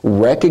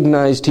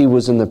 recognized he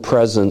was in the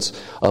presence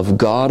of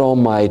God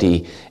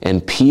Almighty,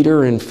 and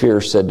Peter in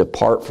fear said,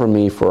 "Depart from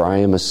me, for I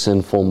am a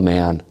sinful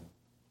man."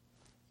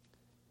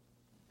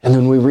 And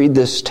then we read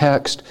this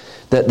text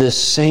that this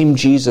same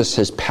Jesus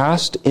has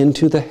passed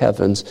into the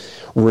heavens,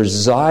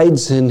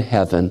 resides in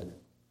heaven.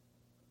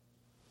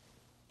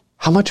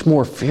 How much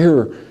more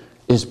fear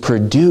is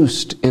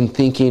produced in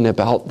thinking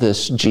about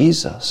this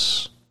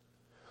Jesus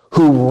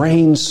who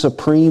reigns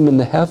supreme in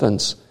the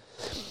heavens?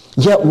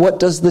 Yet what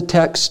does the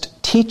text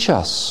teach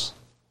us?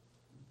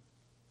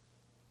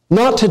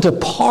 Not to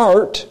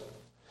depart,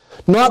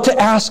 not to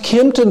ask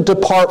Him to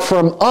depart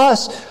from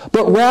us,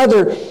 but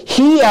rather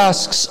He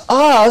asks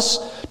us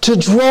to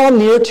draw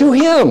near to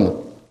Him.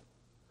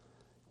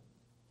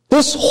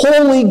 This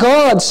holy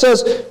God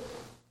says,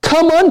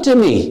 "Come unto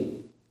me,"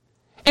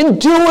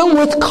 and do it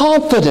with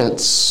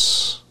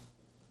confidence.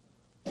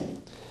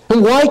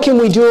 And why can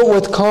we do it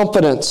with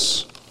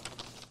confidence?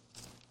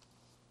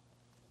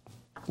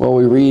 Well,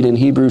 we read in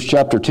Hebrews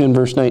chapter 10,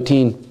 verse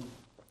 19,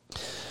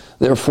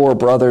 "Therefore,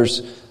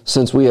 brothers,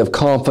 since we have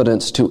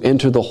confidence to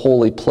enter the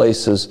holy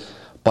places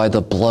by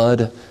the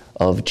blood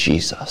of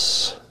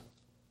Jesus."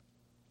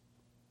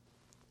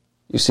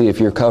 You see, if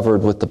you're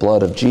covered with the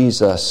blood of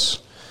Jesus,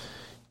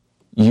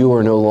 you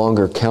are no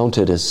longer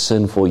counted as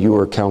sinful, you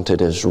are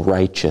counted as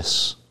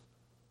righteous.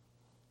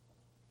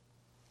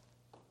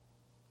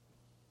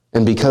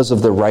 And because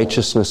of the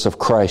righteousness of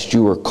Christ,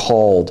 you are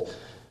called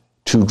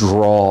to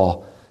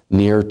draw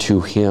near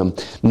to Him,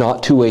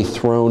 not to a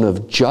throne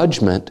of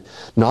judgment,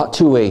 not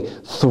to a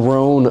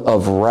throne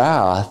of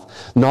wrath,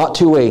 not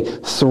to a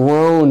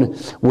throne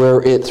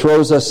where it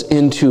throws us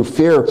into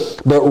fear,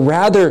 but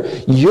rather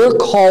you're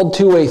called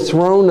to a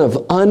throne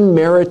of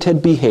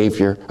unmerited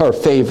behavior or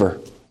favor.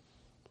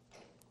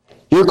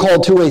 You're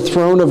called to a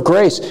throne of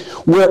grace,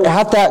 where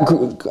at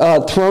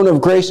that throne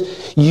of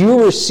grace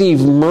you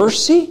receive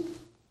mercy,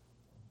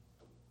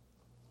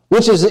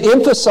 which is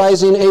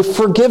emphasizing a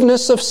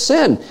forgiveness of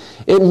sin.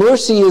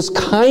 Mercy is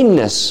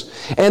kindness.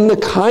 And the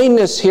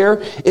kindness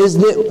here is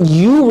that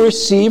you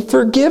receive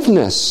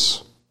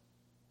forgiveness.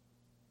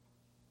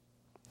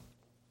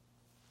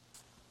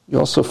 You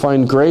also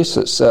find grace,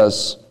 it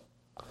says,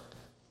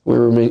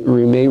 where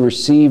we may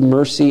receive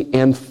mercy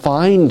and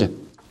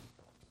find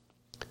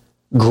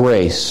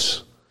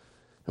grace.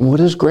 And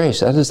what is grace?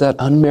 That is that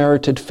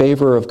unmerited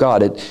favor of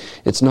God.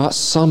 It's not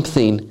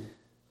something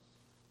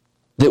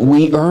that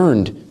we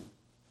earned.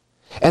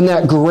 And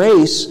that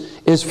grace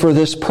is for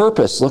this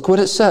purpose. Look what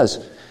it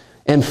says.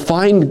 And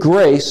find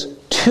grace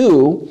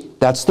to,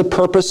 that's the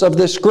purpose of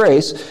this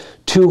grace,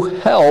 to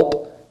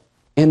help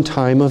in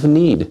time of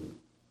need.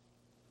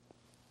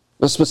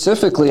 Now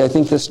specifically, I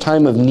think this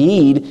time of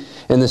need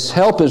and this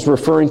help is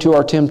referring to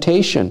our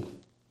temptation.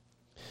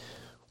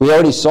 We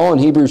already saw in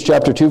Hebrews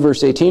chapter 2,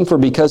 verse 18, for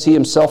because He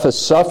Himself has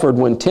suffered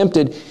when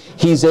tempted,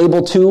 He's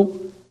able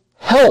to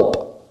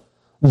help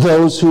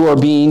those who are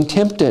being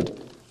tempted.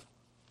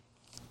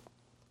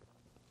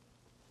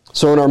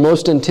 So in our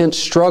most intense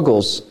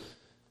struggles,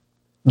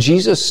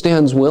 Jesus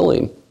stands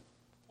willing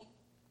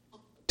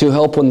to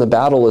help when the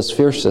battle is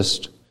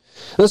fiercest.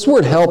 This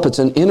word help, it's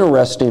an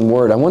interesting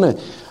word. I want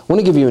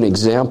to give you an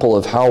example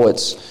of how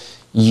it's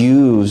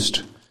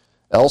used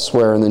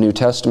elsewhere in the New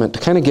Testament to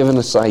kind of give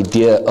us an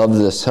idea of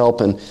this help.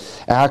 In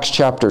Acts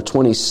chapter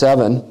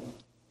 27,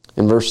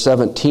 in verse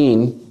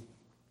 17,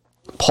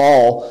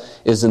 Paul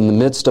is in the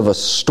midst of a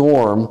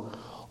storm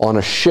on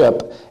a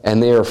ship,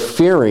 and they are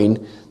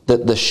fearing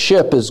that the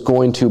ship is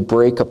going to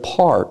break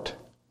apart.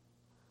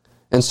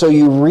 And so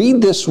you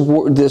read this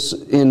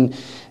in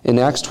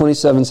Acts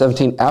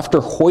 27:17. After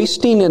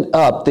hoisting it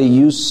up, they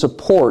used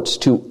supports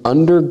to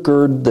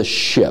undergird the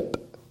ship.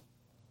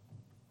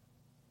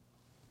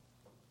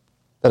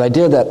 That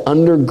idea that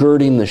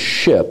undergirding the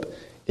ship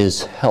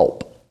is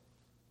help.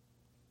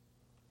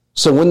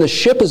 So when the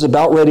ship is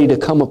about ready to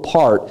come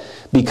apart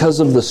because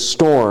of the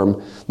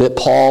storm that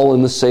Paul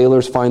and the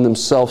sailors find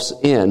themselves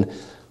in,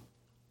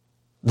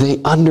 they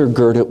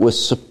undergird it with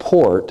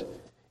support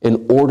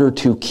in order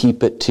to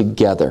keep it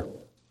together.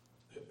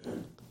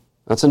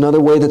 That's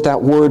another way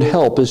that word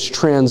help is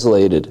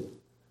translated.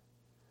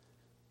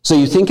 So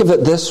you think of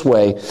it this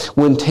way,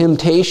 when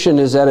temptation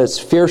is at its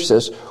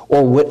fiercest,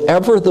 or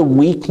whatever the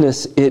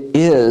weakness it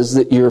is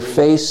that you're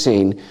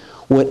facing,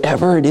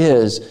 whatever it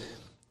is,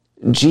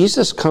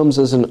 Jesus comes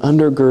as an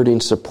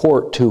undergirding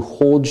support to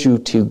hold you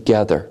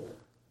together.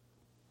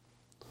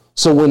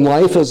 So when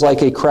life is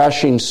like a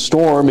crashing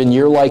storm and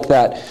you're like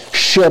that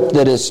ship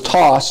that is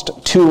tossed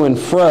to and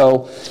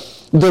fro,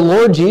 the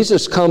Lord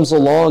Jesus comes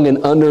along and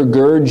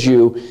undergirds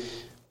you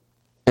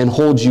and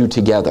holds you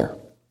together.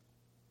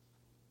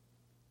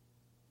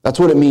 That's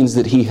what it means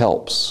that He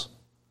helps.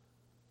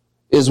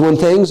 Is when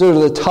things are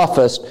the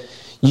toughest,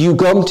 you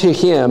come to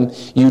Him,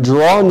 you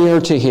draw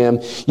near to Him,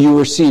 you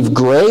receive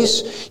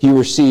grace, you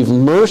receive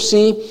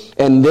mercy,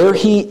 and there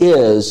He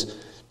is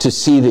to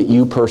see that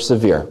you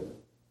persevere.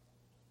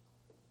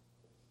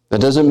 That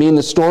doesn't mean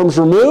the storm's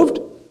removed.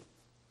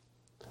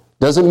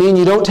 Doesn't mean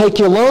you don't take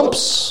your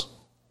lumps.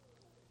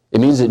 It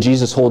means that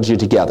Jesus holds you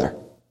together.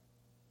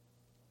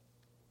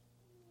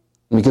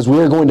 Because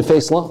we're going to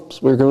face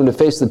lumps. We're going to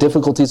face the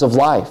difficulties of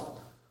life.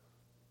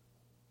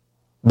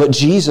 But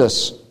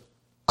Jesus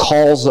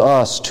calls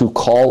us to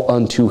call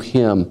unto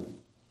Him,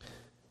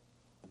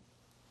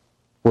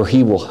 where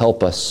He will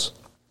help us.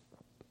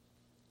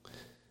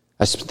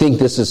 I think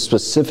this is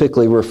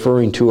specifically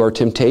referring to our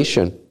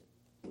temptation.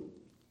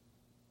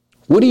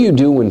 What do you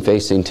do when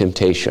facing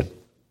temptation?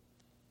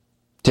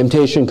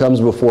 Temptation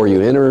comes before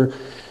you,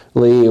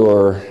 inwardly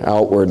or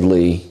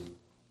outwardly.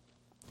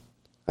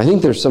 I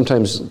think there's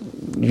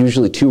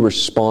usually two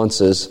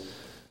responses.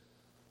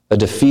 A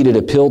defeated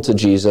appeal to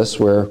Jesus,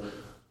 where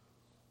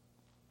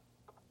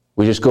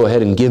we just go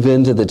ahead and give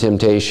in to the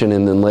temptation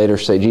and then later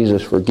say,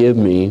 Jesus, forgive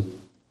me.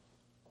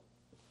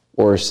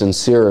 Or a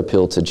sincere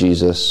appeal to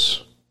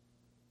Jesus.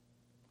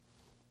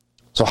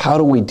 So how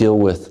do we deal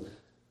with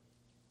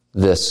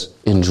this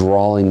in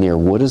drawing near?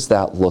 What does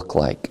that look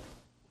like?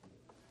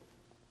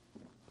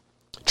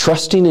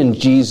 Trusting in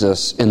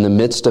Jesus in the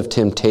midst of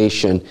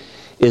temptation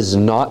is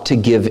not to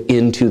give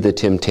in to the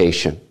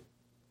temptation.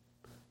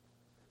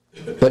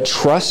 But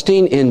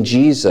trusting in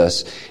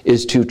Jesus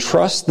is to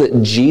trust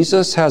that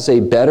Jesus has a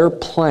better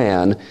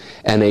plan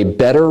and a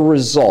better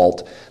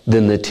result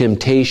than the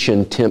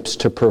temptation tempts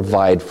to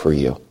provide for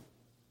you.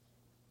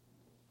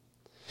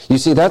 You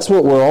see, that's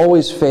what we're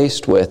always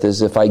faced with,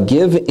 is if I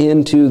give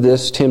into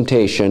this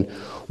temptation,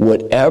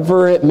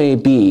 whatever it may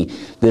be,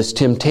 this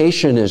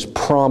temptation is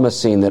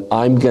promising that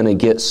I'm going to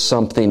get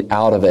something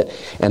out of it.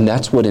 And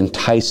that's what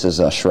entices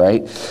us,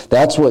 right?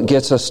 That's what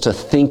gets us to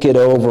think it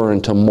over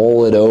and to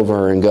mull it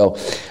over and go,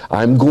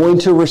 I'm going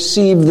to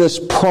receive this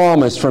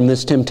promise from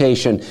this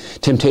temptation.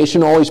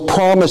 Temptation always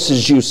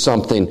promises you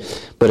something,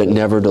 but it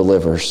never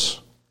delivers.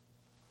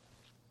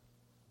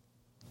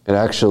 It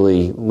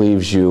actually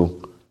leaves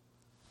you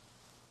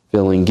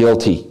feeling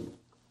guilty,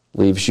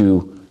 leaves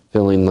you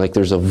feeling like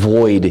there's a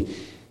void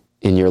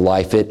in your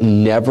life. It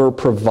never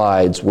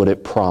provides what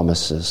it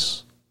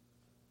promises.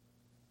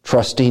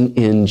 Trusting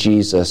in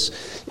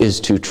Jesus is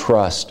to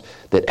trust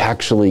that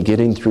actually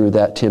getting through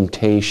that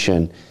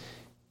temptation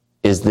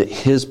is that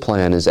His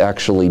plan is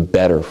actually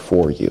better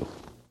for you.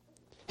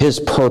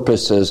 His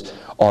purposes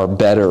are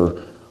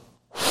better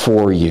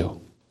for you.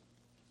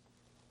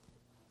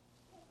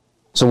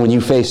 So when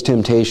you face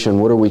temptation,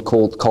 what are we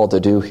called to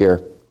do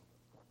here?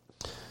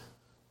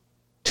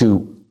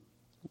 To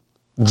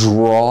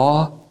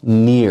draw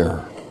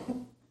near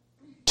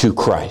to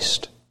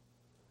Christ.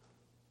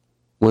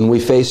 When we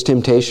face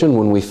temptation,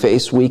 when we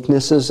face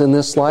weaknesses in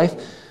this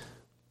life,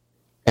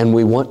 and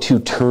we want to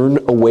turn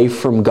away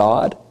from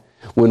God,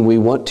 when we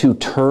want to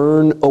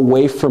turn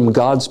away from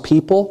God's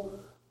people,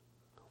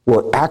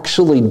 we're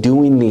actually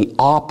doing the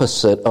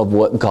opposite of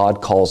what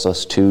God calls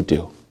us to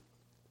do.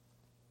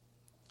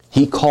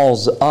 He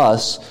calls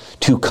us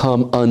to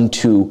come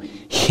unto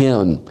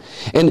Him.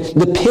 And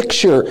the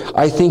picture,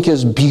 I think,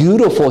 is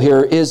beautiful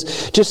here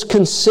is just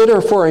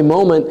consider for a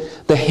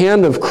moment the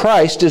hand of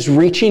Christ is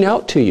reaching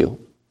out to you.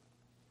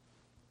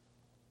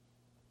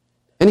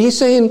 And He's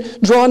saying,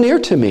 draw near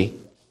to me.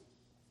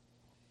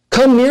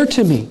 Come near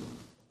to me.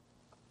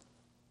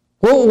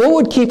 Well, what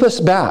would keep us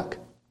back?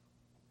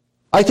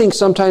 I think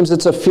sometimes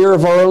it's a fear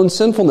of our own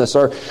sinfulness,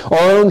 our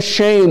own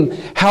shame.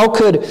 How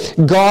could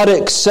God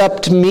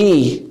accept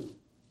me?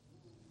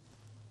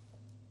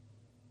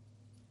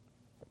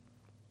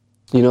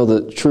 You know,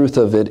 the truth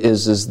of it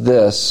is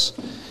this.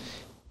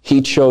 He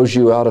chose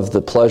you out of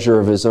the pleasure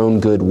of His own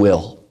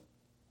goodwill.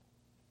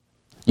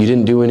 You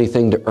didn't do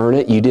anything to earn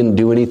it. You didn't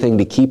do anything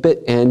to keep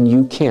it, and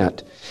you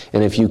can't.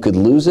 And if you could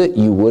lose it,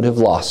 you would have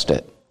lost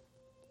it.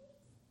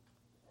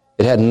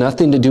 It had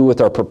nothing to do with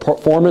our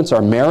performance,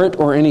 our merit,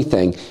 or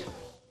anything.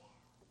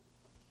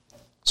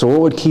 So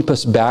what would keep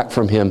us back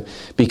from Him?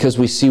 Because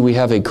we see we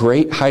have a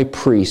great high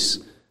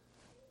priest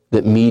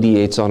that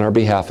mediates on our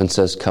behalf and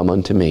says, come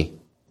unto me.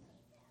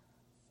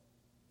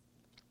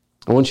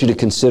 I want you to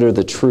consider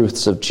the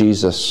truths of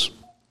Jesus,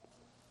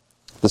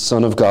 the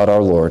Son of God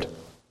our Lord.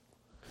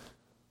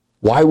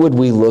 Why would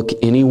we look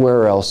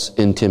anywhere else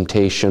in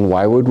temptation?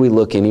 Why would we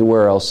look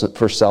anywhere else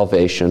for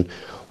salvation?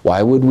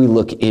 Why would we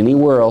look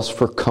anywhere else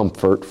for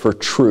comfort, for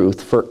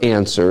truth, for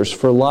answers,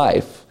 for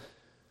life?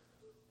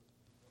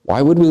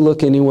 Why would we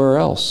look anywhere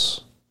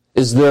else?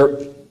 Is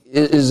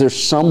there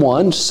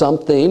someone,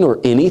 something,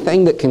 or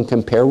anything that can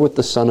compare with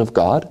the Son of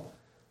God?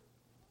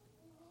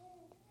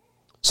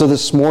 So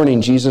this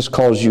morning, Jesus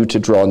calls you to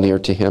draw near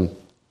to Him.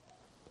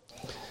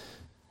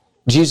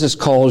 Jesus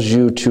calls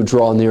you to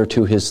draw near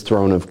to His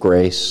throne of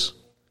grace.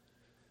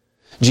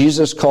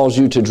 Jesus calls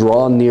you to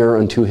draw near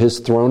unto His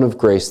throne of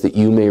grace that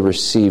you may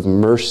receive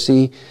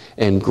mercy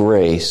and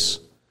grace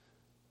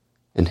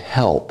and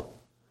help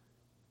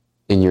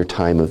in your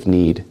time of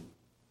need.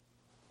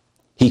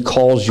 He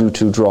calls you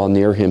to draw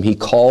near Him. He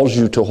calls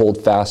you to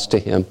hold fast to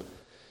Him.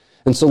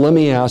 And so let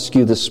me ask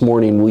you this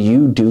morning, will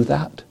you do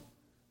that?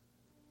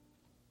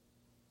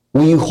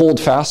 Will you hold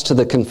fast to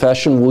the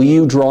confession? Will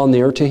you draw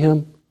near to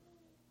Him?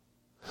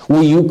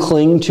 Will you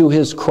cling to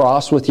His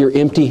cross with your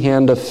empty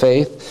hand of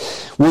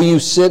faith? Will you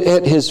sit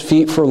at His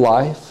feet for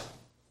life?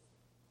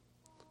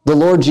 The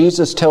Lord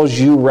Jesus tells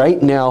you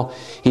right now,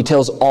 He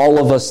tells all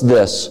of us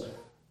this,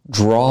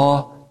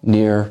 draw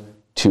near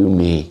to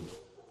me.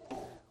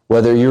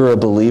 Whether you're a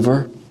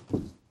believer,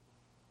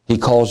 He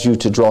calls you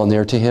to draw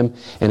near to Him.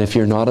 And if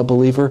you're not a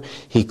believer,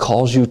 He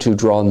calls you to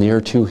draw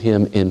near to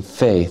Him in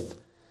faith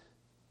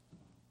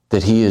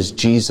that He is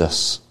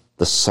Jesus,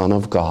 the Son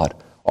of God,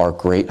 our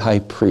great high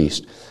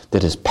priest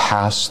that has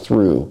passed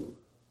through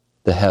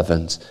the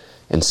heavens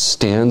and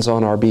stands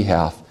on our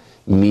behalf,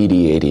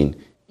 mediating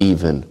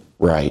even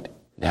right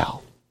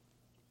now.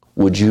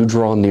 Would you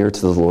draw near to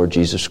the Lord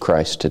Jesus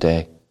Christ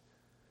today?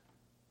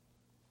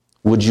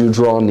 Would you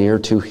draw near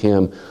to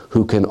Him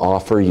who can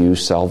offer you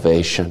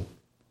salvation?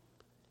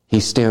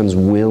 He stands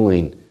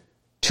willing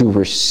to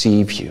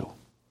receive you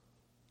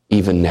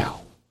even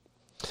now.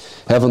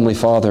 Heavenly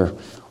Father,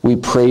 we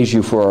praise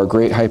You for our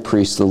great high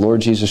priest, the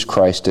Lord Jesus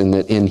Christ, and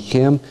that in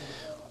Him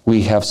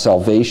we have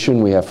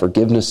salvation, we have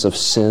forgiveness of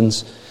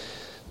sins,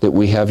 that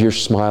we have Your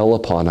smile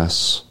upon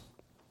us.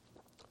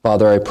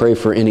 Father, I pray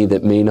for any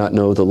that may not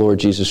know the Lord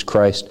Jesus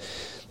Christ,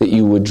 that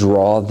You would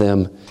draw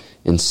them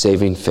in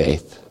saving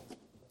faith.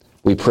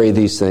 We pray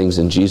these things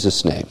in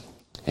Jesus' name.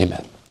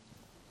 Amen.